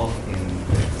involved in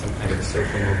some kind of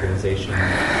social mobilization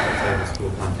outside of the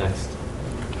school context?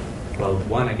 Well,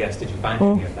 one, I guess, did you find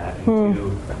any of that? And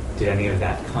two, did any of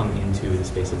that come into the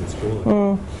space of the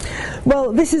school?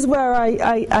 Well, this is where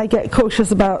I get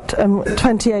cautious about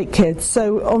 28 kids.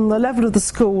 So on the level of the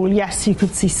school, yes, you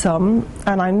could see some.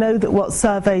 And I know that what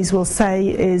surveys will say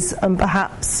is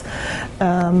perhaps,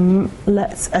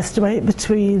 let's estimate,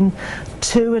 between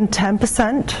 2 and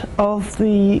 10% of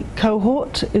the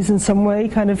cohort is in some way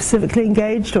kind of civically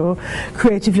engaged or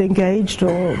creatively engaged,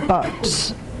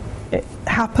 but it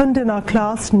happened in our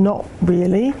class, not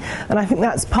really, and I think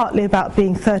that's partly about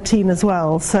being 13 as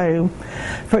well. So,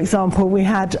 for example, we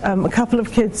had a couple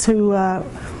of kids who,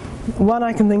 one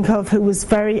I can think of, who was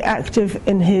very active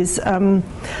in his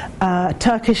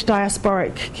Turkish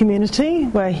diasporic community,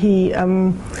 where he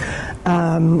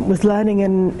was learning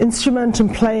an instrument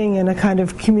and playing in a kind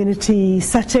of community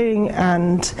setting,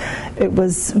 and it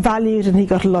was valued, and he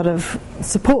got a lot of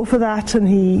support for that,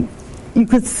 and you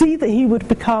could see that he would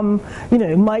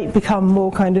might become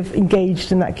more kind of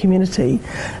engaged in that community.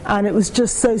 And it was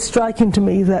just so striking to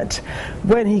me that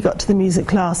when he got to the music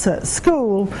class at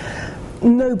school,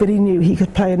 nobody knew he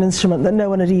could play an instrument that no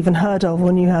one had even heard of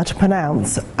or knew how to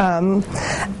pronounce. And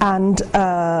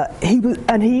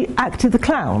he acted the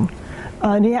clown.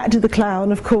 And he acted the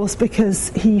clown, of course,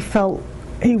 because he felt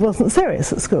he wasn't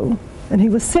serious at school. And he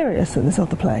was serious in this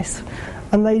other place.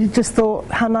 and they just thought,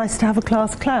 how nice to have a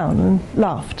class clown, and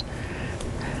laughed.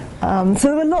 So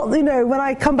there were a lot, when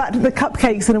I come back to the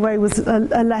cupcakes, in a way, was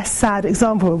a less sad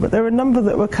example, but there were a number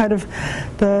that were kind of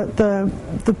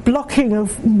the blocking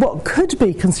of what could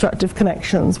be constructive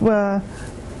connections were,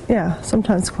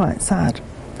 sometimes quite sad.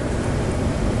 I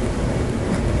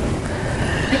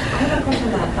have a question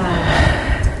about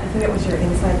I think it was your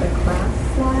inside the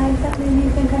class slide that made me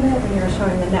think of it when you were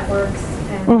showing the networks.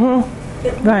 And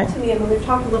it looked to me, and we've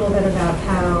talked a little bit about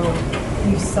how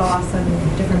you saw some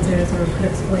differences or could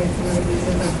explain some of the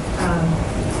uses of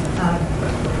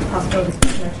possibilities for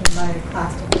connection by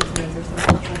class differences or some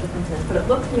cultural differences. But it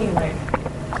looked to me like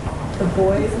the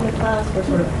boys in the class were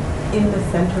sort of in the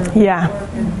center of the network.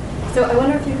 And so I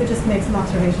wonder if you could just make some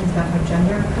observations about how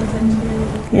gender comes into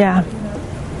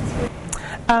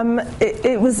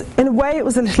it was, in a way, it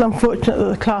was a little unfortunate that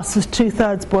the class was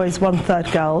 2/3 boys,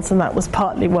 1/3 girls, and that was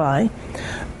partly why.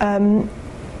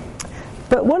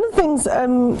 But one of the things,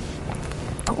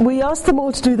 we asked them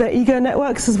all to do their ego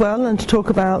networks as well, and to talk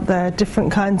about their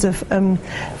different kinds of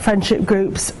friendship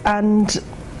groups. And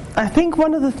I think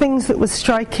one of the things that was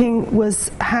striking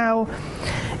was how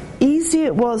easy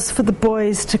it was for the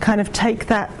boys to kind of take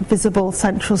that visible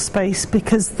central space,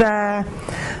 because their,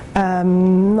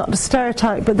 not a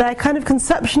stereotype, but their kind of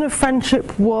conception of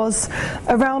friendship was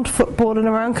around football and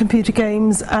around computer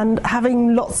games and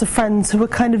having lots of friends who were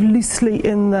kind of loosely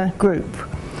in the group.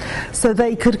 So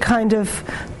they could kind of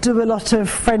do a lot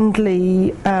of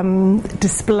friendly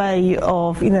display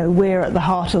of, we're at the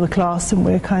heart of the class and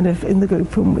we're kind of in the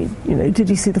group, and we, did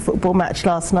you see the football match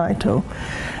last night? Or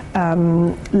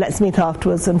let's meet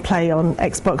afterwards and play on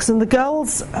Xbox. And the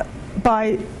girls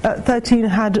by 13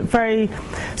 had a very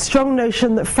strong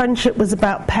notion that friendship was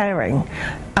about pairing,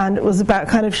 and it was about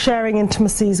kind of sharing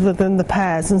intimacies within the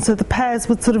pairs. And so the pairs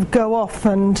would sort of go off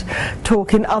and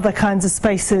talk in other kinds of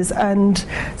spaces, and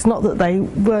it's not that they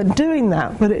weren't doing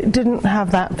that, but it didn't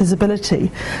have that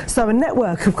visibility. So a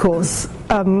network, of course,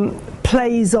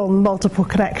 plays on multiple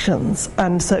connections,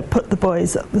 and so it put the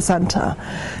boys at the centre.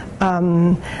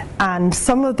 And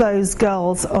some of those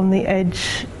girls on the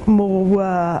edge more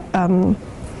were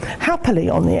happily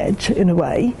on the edge in a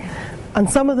way, and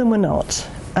some of them were not.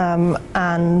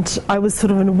 And I was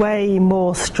sort of in a way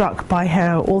more struck by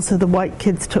how also the white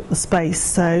kids took the space.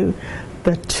 So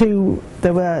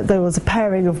there was a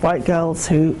pairing of white girls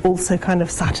who also kind of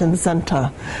sat in the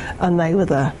centre, and they were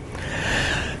the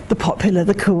popular,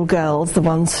 the cool girls, the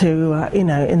ones who were,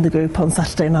 in the group on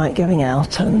Saturday night going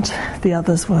out, and the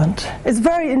others weren't. It's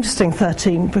very interesting,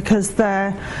 13, because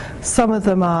some of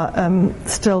them are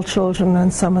still children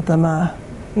and some of them are,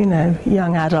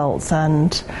 young adults,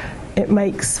 and it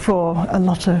makes for a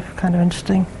lot of kind of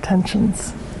interesting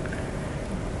tensions.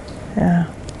 Yeah.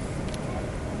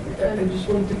 I just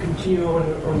wanted to continue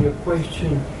on your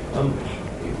question.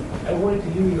 I wanted to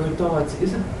hear your thoughts.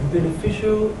 Is it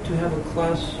beneficial to have a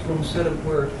classroom setup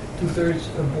where 2/3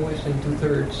 are boys and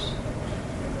 2/3?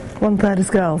 1/3 is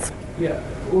girls. Yeah.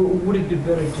 Or would it be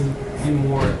better to be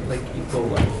more like equal?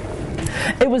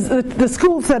 It was the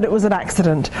school said it was an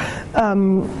accident,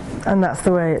 and that's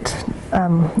the way it.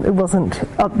 It wasn't.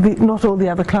 Not all the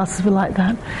other classes were like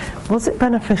that. Was it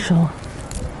beneficial?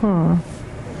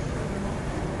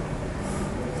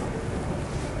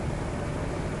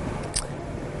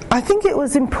 I think it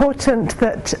was important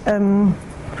that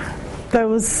there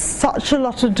was such a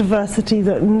lot of diversity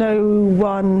that no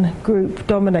one group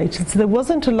dominated. So there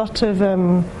wasn't a lot of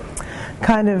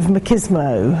kind of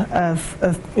machismo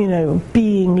of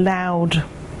being loud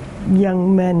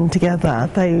young men together.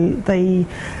 They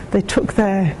took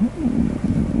their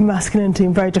masculinity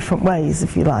in very different ways,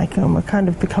 if you like, and were kind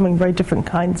of becoming very different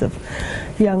kinds of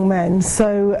young men.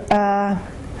 So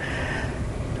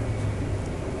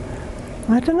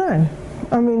I don't know.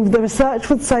 I mean, the research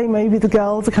would say maybe the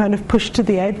girls are kind of pushed to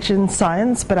the edge in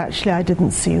science, but actually I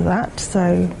didn't see that.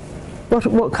 So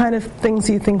what kind of things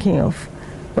are you thinking of?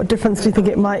 What difference do you think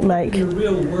it might make? In the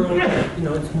real world,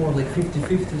 it's more like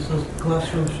 50-50, so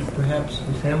classrooms should perhaps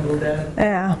resemble that.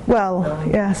 Yeah, well,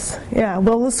 yes. Yeah,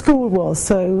 well, the school was,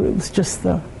 so it was just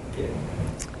I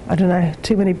don't know,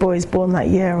 too many boys born that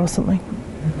year or something.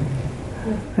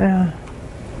 Yeah.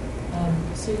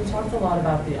 So you talked a lot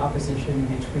about the opposition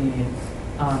between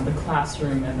the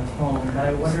classroom and the home, but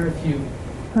I wonder if you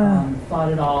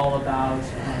thought at all about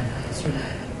sort of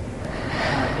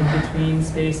in-between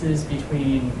spaces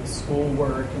between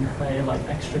schoolwork and play, like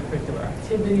extracurricular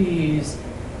activities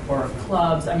or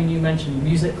clubs. I mean, you mentioned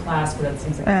music class, but that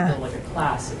seems like still like a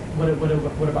class.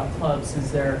 What about clubs?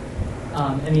 Is there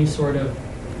any sort of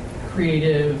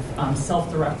creative,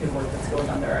 self-directed work that's going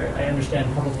on there. I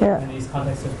understand probably in these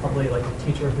contexts there's probably like a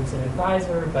teacher who's an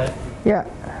advisor, but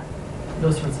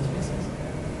those sorts of spaces.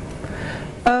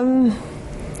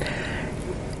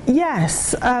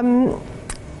 Yes.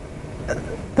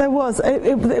 There was.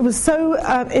 It was so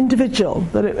individual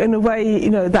that in a way,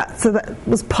 that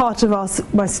was part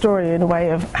of my story in a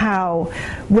way of how,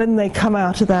 when they come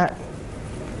out of that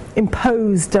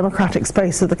imposed democratic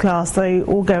space of the class, they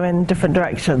all go in different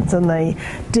directions, and they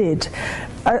did.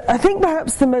 I think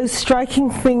perhaps the most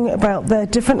striking thing about their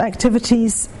different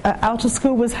activities out of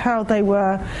school was how they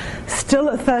were still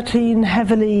at 13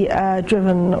 heavily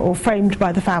driven or framed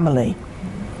by the family.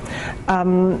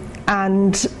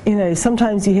 And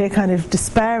sometimes you hear kind of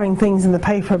despairing things in the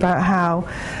paper about how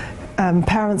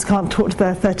parents can't talk to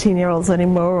their 13-year-olds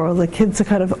anymore, or the kids are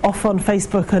kind of off on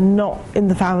Facebook and not in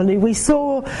the family. We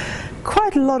saw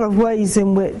quite a lot of ways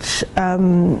in which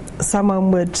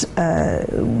someone would,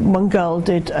 one girl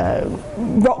did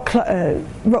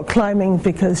rock climbing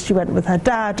because she went with her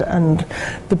dad, and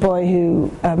the boy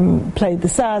who played the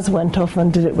saz went off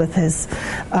and did it with his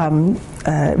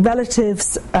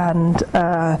relatives, and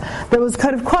there was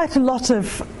kind of quite a lot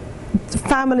of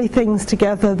family things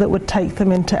together that would take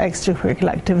them into extracurricular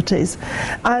activities.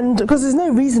 And of course there's no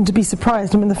reason to be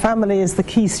surprised. I mean, the family is the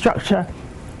key structure,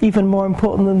 even more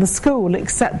important than the school,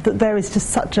 except that there is just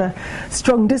such a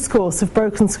strong discourse of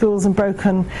broken schools and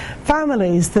broken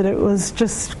families that it was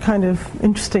just kind of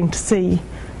interesting to see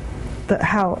that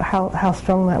how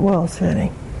strong that was,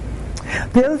 really.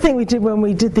 The other thing we did when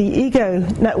we did the ego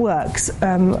networks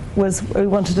was we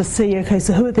wanted to see, okay,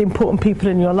 so who are the important people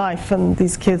in your life? And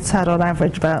these kids had on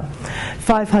average about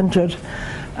 500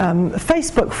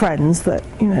 Facebook friends, that,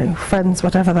 friends,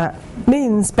 whatever that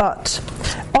means, but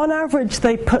on average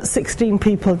they put 16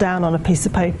 people down on a piece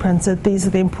of paper and said, these are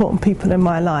the important people in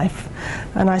my life.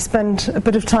 And I spent a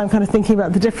bit of time kind of thinking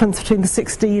about the difference between the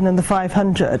 16 and the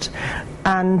 500,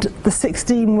 and the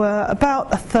 16 were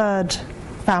about a third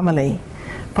family,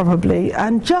 probably,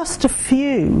 and just a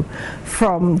few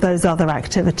from those other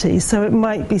activities. So it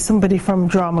might be somebody from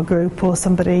drama group or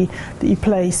somebody that you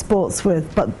play sports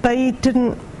with, but they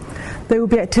would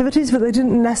be activities, but they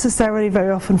didn't necessarily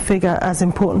very often figure as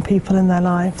important people in their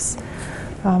lives.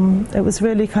 It was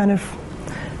really kind of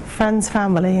friends,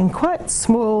 family, and quite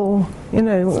small.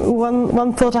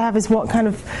 One thought I have is what kind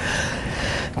of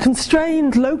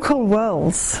constrained local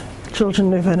worlds children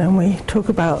live in, and we talk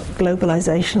about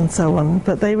globalization and so on,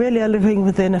 but they really are living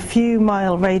within a few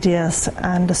mile radius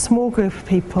and a small group of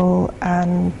people,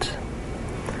 and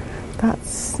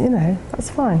that's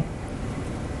fine.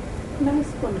 Can I ask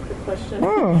one quick question?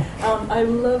 I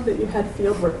love that you had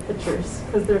fieldwork pictures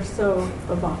because they're so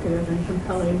evocative and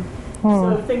compelling.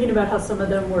 So thinking about how some of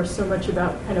them were so much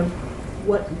about kind of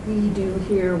what we do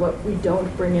here, what we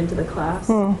don't bring into the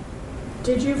class.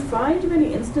 Did you find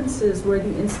many instances where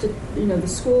the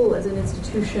school as an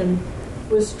institution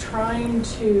was trying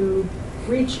to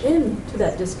reach into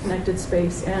that disconnected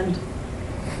space and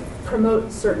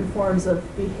promote certain forms of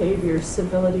behavior,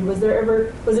 civility? Was it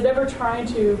ever trying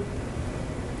to,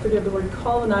 forgive the word,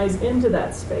 colonize into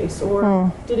that space,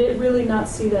 or did it really not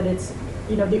see that it's,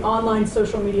 the online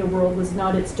social media world was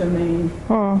not its domain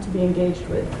to be engaged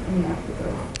with in that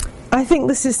regard? I think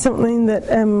this is something that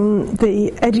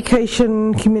the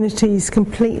education community is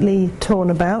completely torn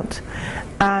about,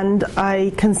 and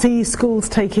I can see schools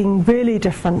taking really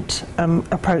different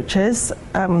approaches,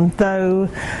 though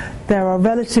there are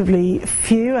relatively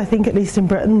few, I think at least in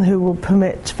Britain, who will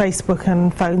permit Facebook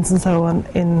and phones and so on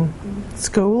in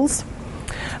schools.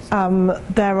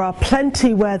 There are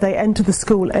plenty where they enter the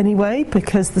school anyway,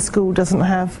 because the school doesn't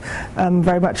have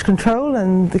very much control,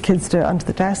 and the kids do it under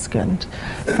the desk and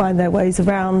find their ways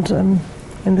around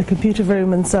in the computer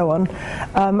room and so on.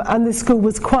 And the school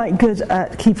was quite good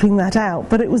at keeping that out,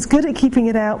 but it was good at keeping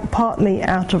it out partly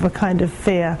out of a kind of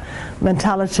fear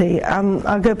mentality.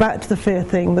 I'll go back to the fear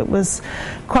thing that was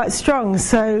quite strong.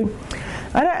 So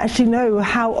I don't actually know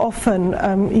how often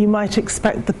you might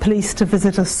expect the police to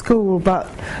visit a school, but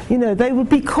they would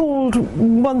be called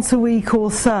once a week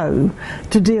or so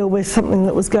to deal with something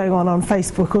that was going on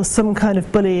Facebook, or some kind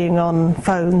of bullying on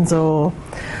phones, or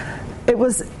it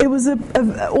was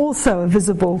also a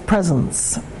visible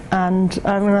presence. And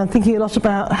I'm thinking a lot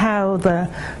about how the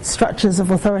structures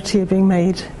of authority are being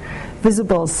made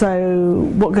visible. So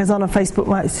what goes on Facebook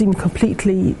might seem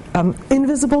completely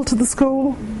invisible to the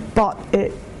school, but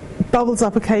it bubbles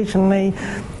up occasionally.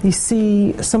 You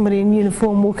see somebody in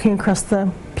uniform walking across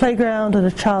the playground and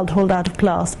a child hauled out of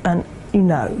class, and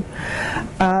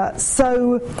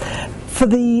so for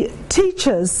the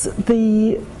teachers,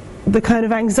 the the kind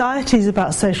of anxieties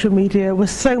about social media were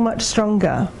so much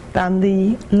stronger than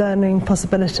the learning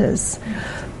possibilities.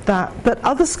 But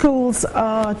other schools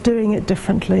are doing it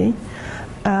differently,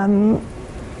 but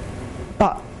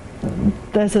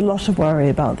there's a lot of worry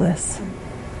about this.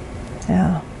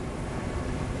 Yeah.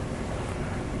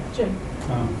 Jim.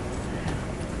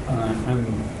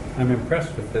 I'm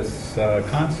impressed with this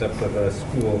concept of a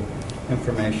school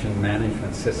information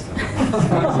management system.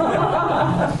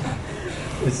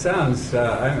 It sounds.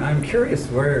 I'm curious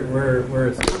where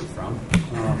it's come from.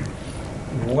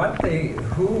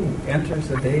 Who enters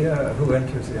the data? Who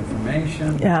enters the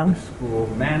information? Yeah. The school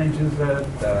manages it.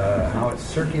 How it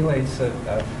circulates it.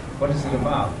 What is it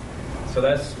about? So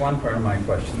that's one part of my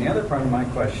question. The other part of my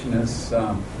question is.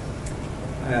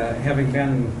 Having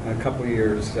been a couple of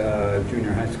years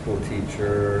junior high school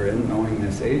teacher and knowing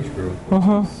this age group, which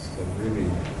is a really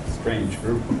strange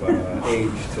group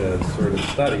age to sort of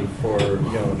study for,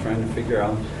 trying to figure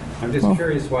out. I'm just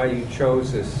curious why you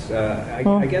chose this.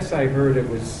 I guess I heard it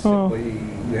was simply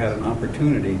you had an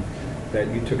opportunity that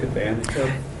you took advantage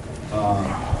of.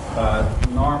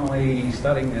 Normally,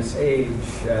 studying this age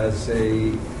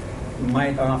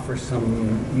might offer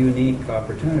some unique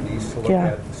opportunities to look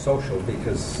at the social,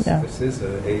 because this is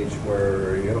an age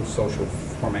where social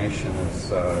formation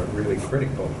is really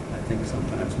critical. I think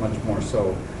sometimes much more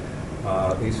so,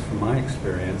 at least from my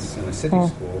experience in a city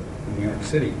school in New York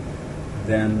City,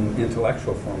 than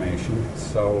intellectual formation.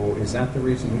 So is that the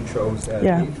reason you chose that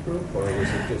age group, or was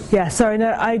it just... Yeah, sorry,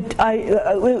 no,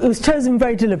 it was chosen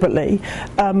very deliberately.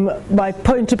 My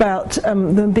point about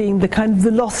them being the kind of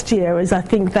the lost year is, I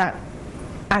think that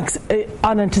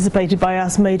unanticipated by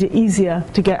us made it easier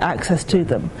to get access to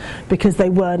them, because they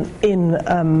weren't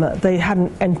they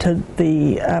hadn't entered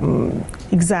the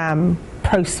exam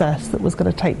process that was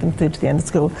going to take them through to the end of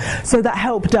school. So that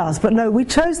helped us. But no, we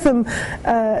chose them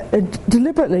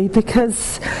deliberately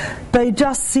because they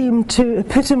just seemed to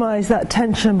epitomise that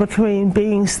tension between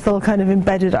being still kind of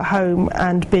embedded at home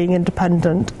and being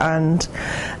independent, and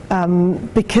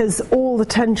because all the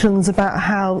tensions about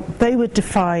how they would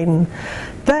define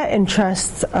their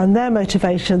interests and their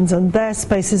motivations and their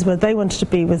spaces where they wanted to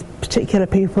be with particular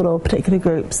people or particular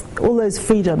groups, all those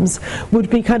freedoms would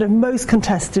be kind of most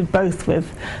contested both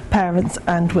with parents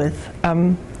and with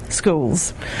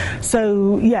schools.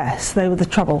 So yes, they were the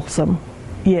troublesome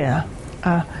year,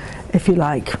 if you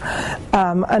like.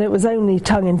 And it was only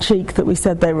tongue-in-cheek that we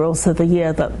said they were also the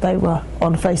year that they were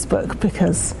on Facebook,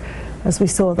 because as we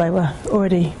saw, they were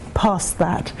already past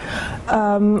that.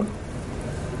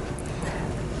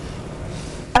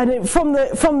 And from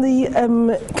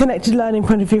the connected learning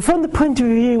point of view, from the point of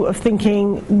view of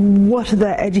thinking what are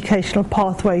their educational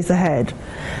pathways ahead,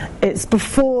 it's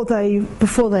before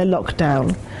they're locked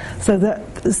down, so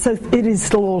it is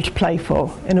still all to play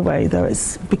for in a way, though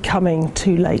it's becoming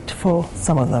too late for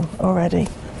some of them already.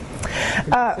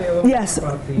 Yes,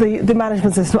 the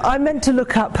management system. I meant to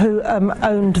look up who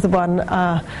owned the one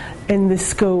in this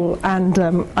school, and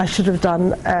I should have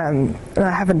done, and I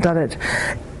haven't done it.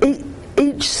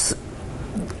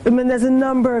 There's a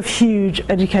number of huge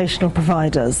educational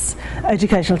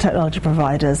technology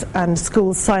providers, and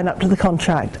schools sign up to the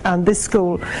contract, and this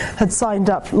school had signed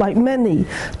up, like many,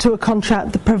 to a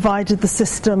contract that provided the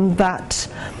system that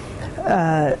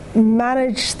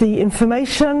managed the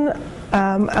information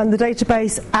and the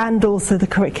database, and also the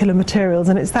curriculum materials.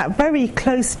 And it's that very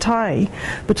close tie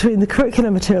between the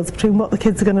curriculum materials, between what the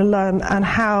kids are going to learn and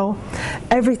how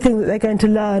everything that they're going to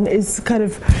learn is kind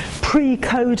of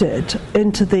pre-coded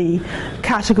into the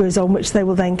categories on which they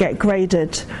will then get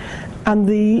graded, and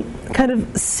the kind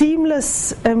of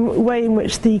seamless way in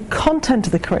which the content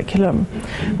of the curriculum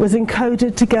was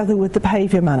encoded together with the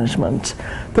behaviour management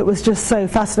that was just so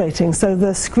fascinating. So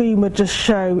the screen would just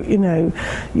show,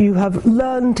 you have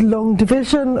learned long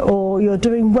division, or you're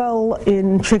doing well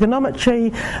in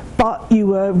trigonometry, but you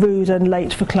were rude and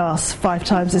late for class 5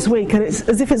 times this week. And it's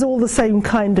as if it's all the same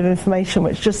kind of information,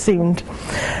 which just seemed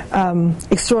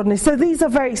extraordinary. So these are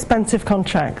very expensive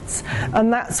contracts,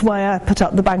 and that's why I put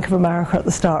up the Bank of America at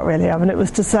the start, really. I mean, it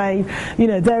was to say,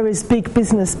 there is big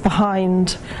business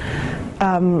behind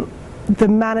the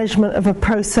management of a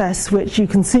process which you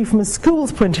can see from a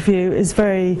school's point of view is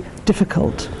very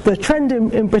difficult. The trend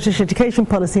in British education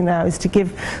policy now is to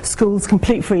give schools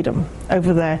complete freedom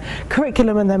over their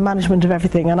curriculum and their management of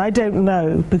everything. And I don't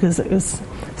know, because it was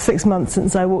 6 months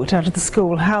since I walked out of the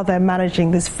school, how they're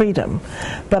managing this freedom.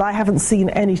 But I haven't seen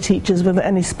any teachers with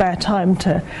any spare time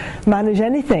to manage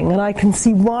anything. And I can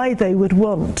see why they would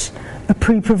want a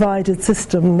pre-provided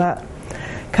system that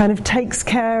kind of takes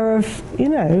care of,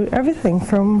 everything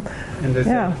from, And does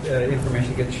that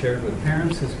information get shared with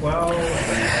parents as well?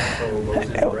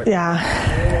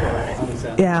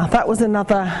 Yeah, that was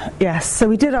another, yes. So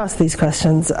we did ask these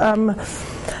questions.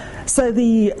 So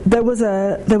there was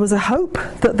a hope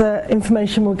that the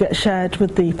information would get shared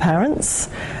with the parents,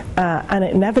 and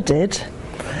it never did.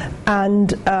 And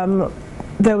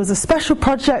there was a special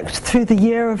project through the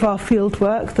year of our field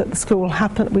work that the school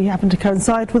we happened to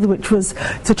coincide with, which was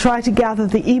to try to gather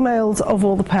the emails of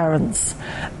all the parents,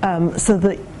 so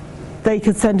that they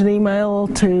could send an email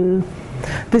to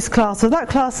this class or that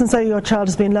class and say your child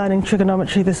has been learning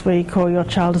trigonometry this week, or your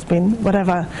child has been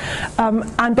whatever.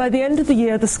 And by the end of the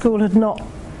year, the school had not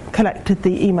collected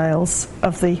the emails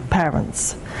of the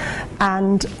parents.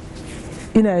 And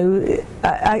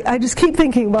I just keep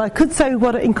thinking, well, I could say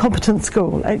what an incompetent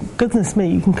school. Goodness me,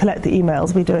 you can collect the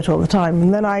emails, we do it all the time.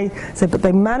 And then I said, but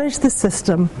they managed the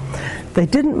system, they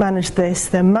didn't manage this,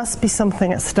 there must be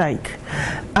something at stake.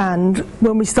 And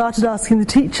when we started asking the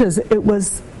teachers, it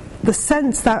was the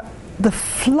sense that the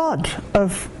flood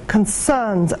of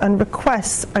concerns and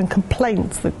requests and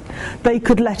complaints that they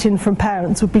could let in from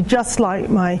parents would be just like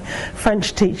my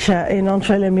French teacher in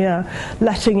Entre-les-Murs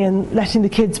letting the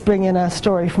kids bring in a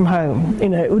story from home.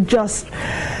 It would just...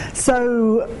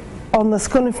 So on the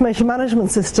school information management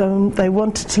system, they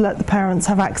wanted to let the parents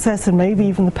have access, and maybe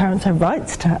even the parents have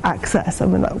rights to access. I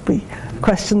mean, that would be a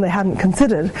question they hadn't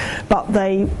considered, but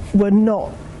they were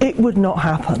not... It would not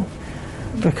happen,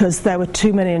 because there were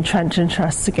too many entrenched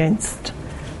interests against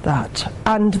that.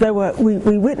 And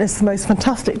we witnessed the most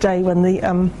fantastic day when the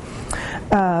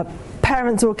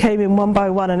parents all came in one by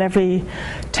one, and every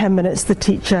 10 minutes the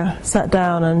teacher sat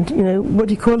down and, what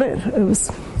do you call it? It was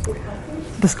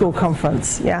the school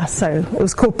conference, so it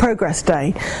was called Progress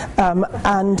Day,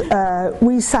 and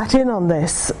we sat in on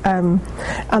this, and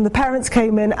the parents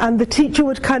came in, and the teacher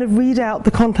would kind of read out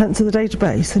the contents of the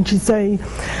database, and she'd say,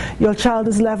 your child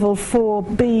is level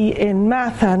 4B in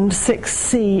math and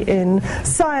 6C in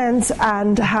science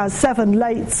and has 7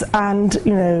 lates and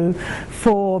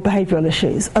 4 behavioural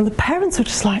issues. And the parents were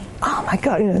just like, oh my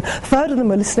God, a third of them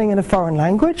were listening in a foreign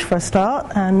language for a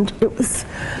start, and it was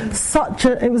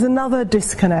another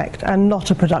disconnect, and not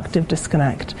a productive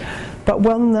disconnect, but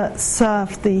one that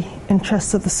served the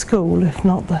interests of the school, if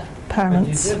not the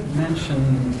parents. But you did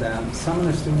mention that some of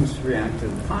the students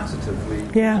reacted positively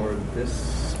for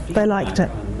this feedback. They liked it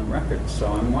on the record, so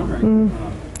I'm wondering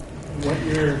what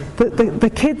your... The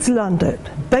kids learned it.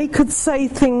 They could say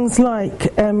things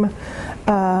like, even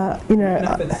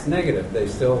if it's negative, they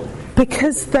still...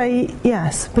 Because they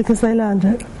learned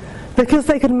it. Because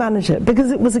they could manage it,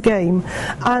 because it was a game.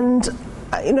 And,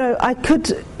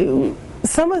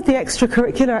 some of the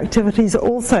extracurricular activities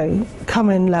also come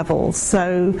in levels.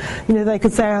 So, they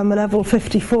could say I'm a level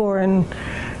 54 in,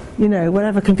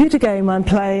 whatever computer game I'm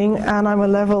playing, and I'm a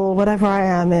level whatever I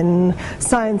am in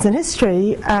science and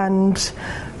history, and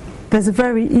there's a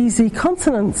very easy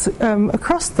consonance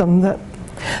across them that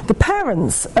the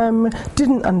parents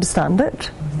didn't understand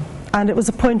it. And it was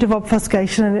a point of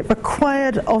obfuscation, and it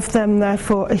required of them,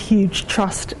 therefore, a huge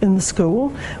trust in the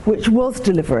school, which was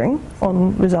delivering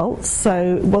on results,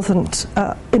 so it wasn't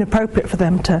inappropriate for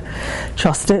them to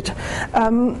trust it.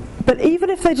 But even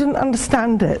if they didn't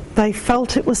understand it, they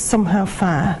felt it was somehow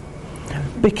fair,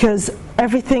 because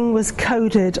everything was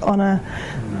coded on a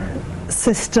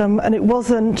system, and it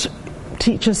wasn't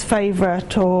teacher's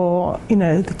favourite or,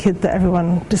 the kid that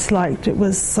everyone disliked. It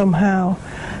was somehow...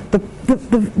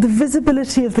 The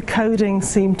visibility of the coding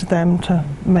seemed to them to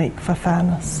make for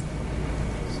fairness.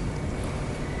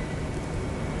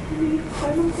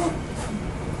 I'm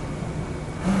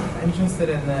interested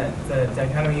in the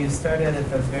dichotomy. You started at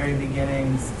the very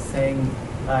beginnings saying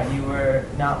you were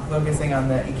not focusing on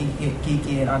the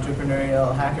geeky and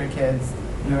entrepreneurial hacker kids.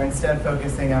 You were instead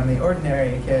focusing on the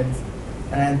ordinary kids.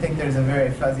 And I think there's a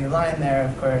very fuzzy line there,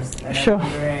 of course. And sure. I'm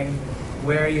wondering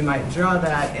where you might draw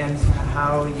that and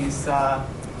how you saw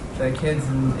the kids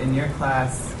in your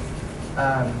class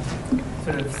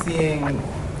sort of seeing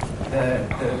the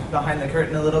behind the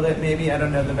curtain a little bit, maybe. I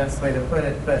don't know the best way to put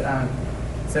it, but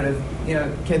sort of,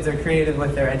 kids are creative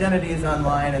with their identities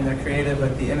online, and they're creative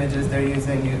with the images they're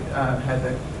using. You had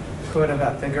the quote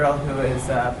about the girl who is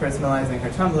personalizing her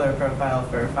Tumblr profile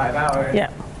for 5 hours. Yeah.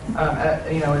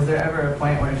 Is there ever a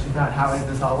point where she thought, how is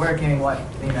this all working? What,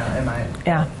 am I...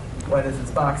 Yeah. What is this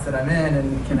box that I'm in,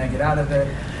 and can I get out of it?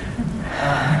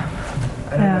 I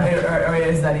don't know. Or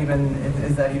is that even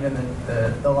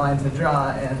the line to draw?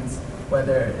 And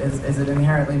whether is it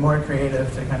inherently more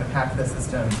creative to kind of hack the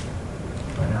system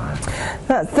or not?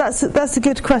 That's a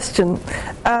good question.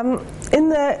 In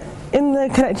the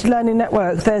Connected Learning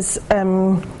Network, there's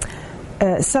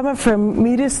some are from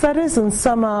media studies and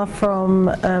some are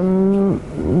from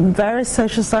various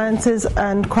social sciences,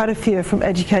 and quite a few are from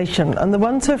education. And the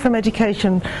ones who are from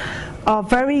education are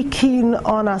very keen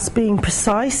on us being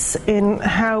precise in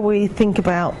how we think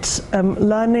about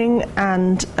learning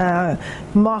and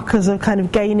markers of kind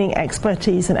of gaining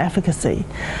expertise and efficacy.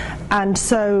 And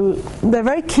so they're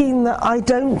very keen that I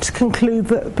don't conclude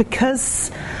that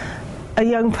because a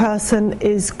young person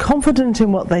is confident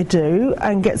in what they do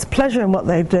and gets pleasure in what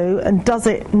they do and does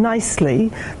it nicely,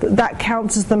 that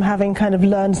counts as them having kind of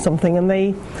learned something. And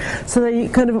they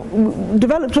kind of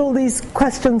developed all these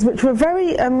questions which were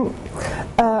very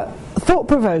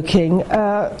thought-provoking,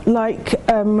 like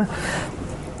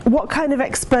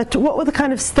what were the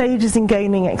kind of stages in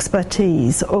gaining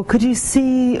expertise? Or could you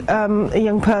see a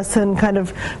young person kind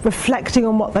of reflecting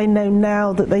on what they know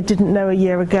now that they didn't know a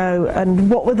year ago?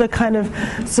 And what were the kind of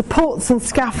supports and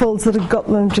scaffolds that had got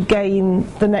them to gain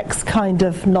the next kind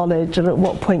of knowledge? And at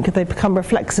what point could they become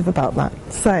reflexive about that,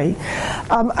 say?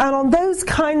 And on those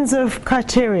kinds of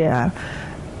criteria,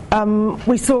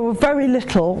 we saw very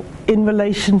little in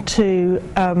relation to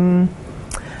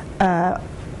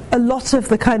a lot of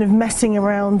the kind of messing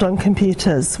around on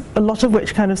computers, a lot of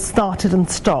which kind of started and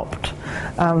stopped.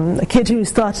 A kid who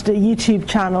started a YouTube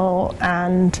channel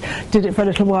and did it for a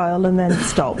little while and then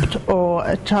stopped, or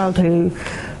a child who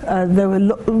there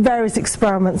were various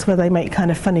experiments where they make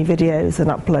kind of funny videos and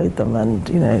upload them and,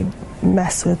 you know,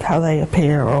 mess with how they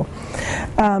appear, or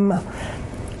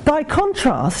by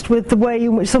contrast with the way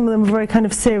in which some of them were very kind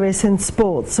of serious in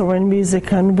sports or in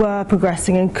music and were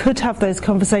progressing and could have those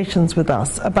conversations with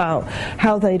us about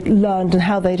how they'd learned and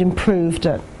how they'd improved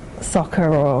at soccer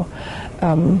or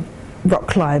rock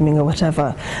climbing or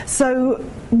whatever. So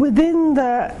within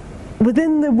the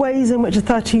ways in which a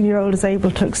 13-year-old is able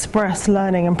to express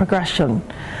learning and progression,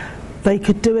 they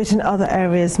could do it in other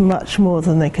areas much more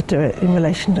than they could do it in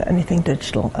relation to anything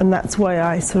digital. And that's why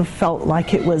I sort of felt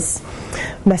like it was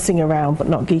messing around but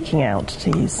not geeking out, to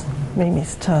use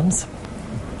Mimi's terms.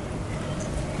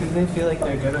 Do they feel like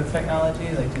they're good with technology?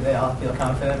 Like, do they all feel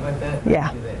confident with it?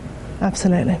 Yeah,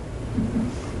 absolutely.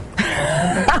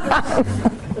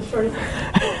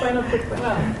 Final quick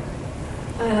question.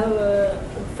 I have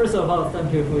first of all,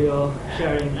 thank you for your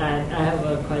sharing, and I have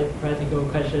a quite practical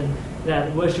question.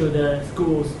 That what should the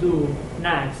schools do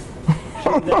next?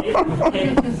 Should they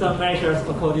take some measures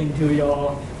according to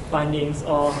your findings,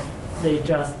 or they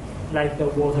just let the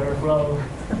water flow,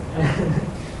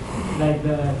 let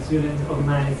the students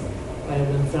organize by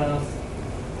themselves?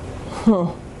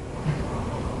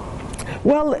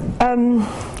 Well,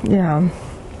 yeah.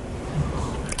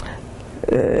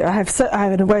 I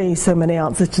have in a way so many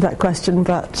answers to that question,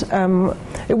 but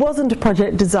it wasn't a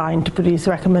project designed to produce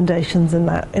recommendations in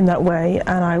that way,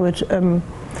 and I would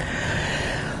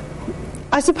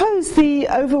I suppose the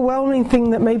overwhelming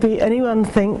thing that maybe anyone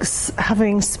thinks,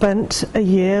 having spent a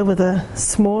year with a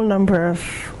small number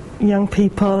of young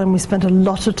people, and we spent a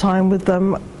lot of time with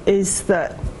them, is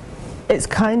that it's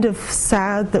kind of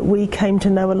sad that we came to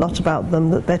know a lot about them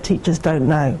that their teachers don't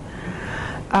know.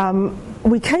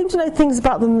 We came to know things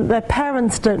about them that their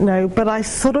parents don't know, but I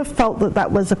sort of felt that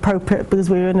that was appropriate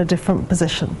because we were in a different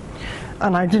position.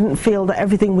 And I didn't feel that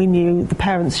everything we knew the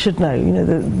parents should know. You know,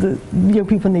 the young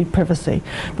people need privacy.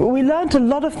 But we learned a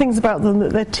lot of things about them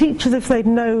that their teachers, if they'd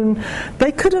known,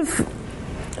 they could have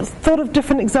thought of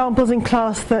different examples in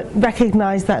class that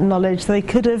recognised that knowledge. They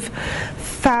could have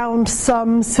found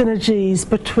some synergies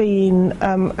between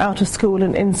out of school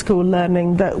and in school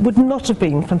learning that would not have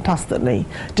been fantastically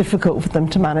difficult for them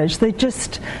to manage.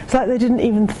 It's like they didn't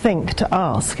even think to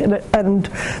ask. And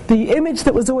the image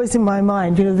that was always in my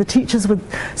mind, you know, the teachers would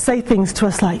say things to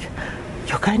us like,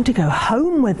 "You're going to go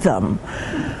home with them,"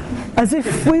 as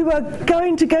if we were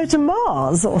going to go to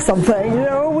Mars or something, you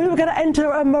know, or we were going to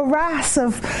enter a morass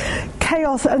of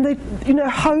chaos, and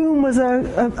home was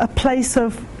a place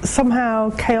of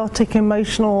somehow chaotic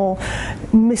emotional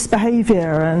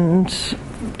misbehaviour and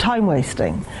time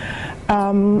wasting.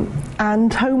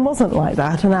 And home wasn't like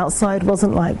that, and outside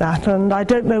wasn't like that, and I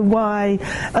don't know why.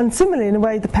 And similarly, in a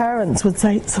way, the parents would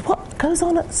say, "So what goes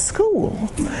on at school?"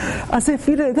 As if,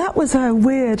 you know, that was a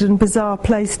weird and bizarre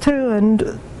place too.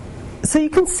 And so you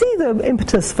can see the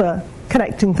impetus for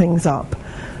connecting things up.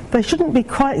 They shouldn't be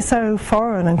quite so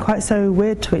foreign and quite so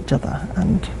weird to each other.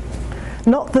 And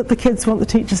not that the kids want the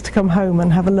teachers to come home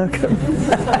and have a look at them.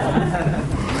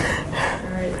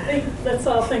 All right, let's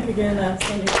all thank again,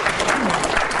 Sandy.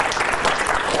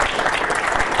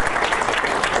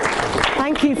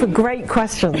 Thank you for great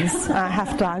questions.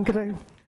 I'm going to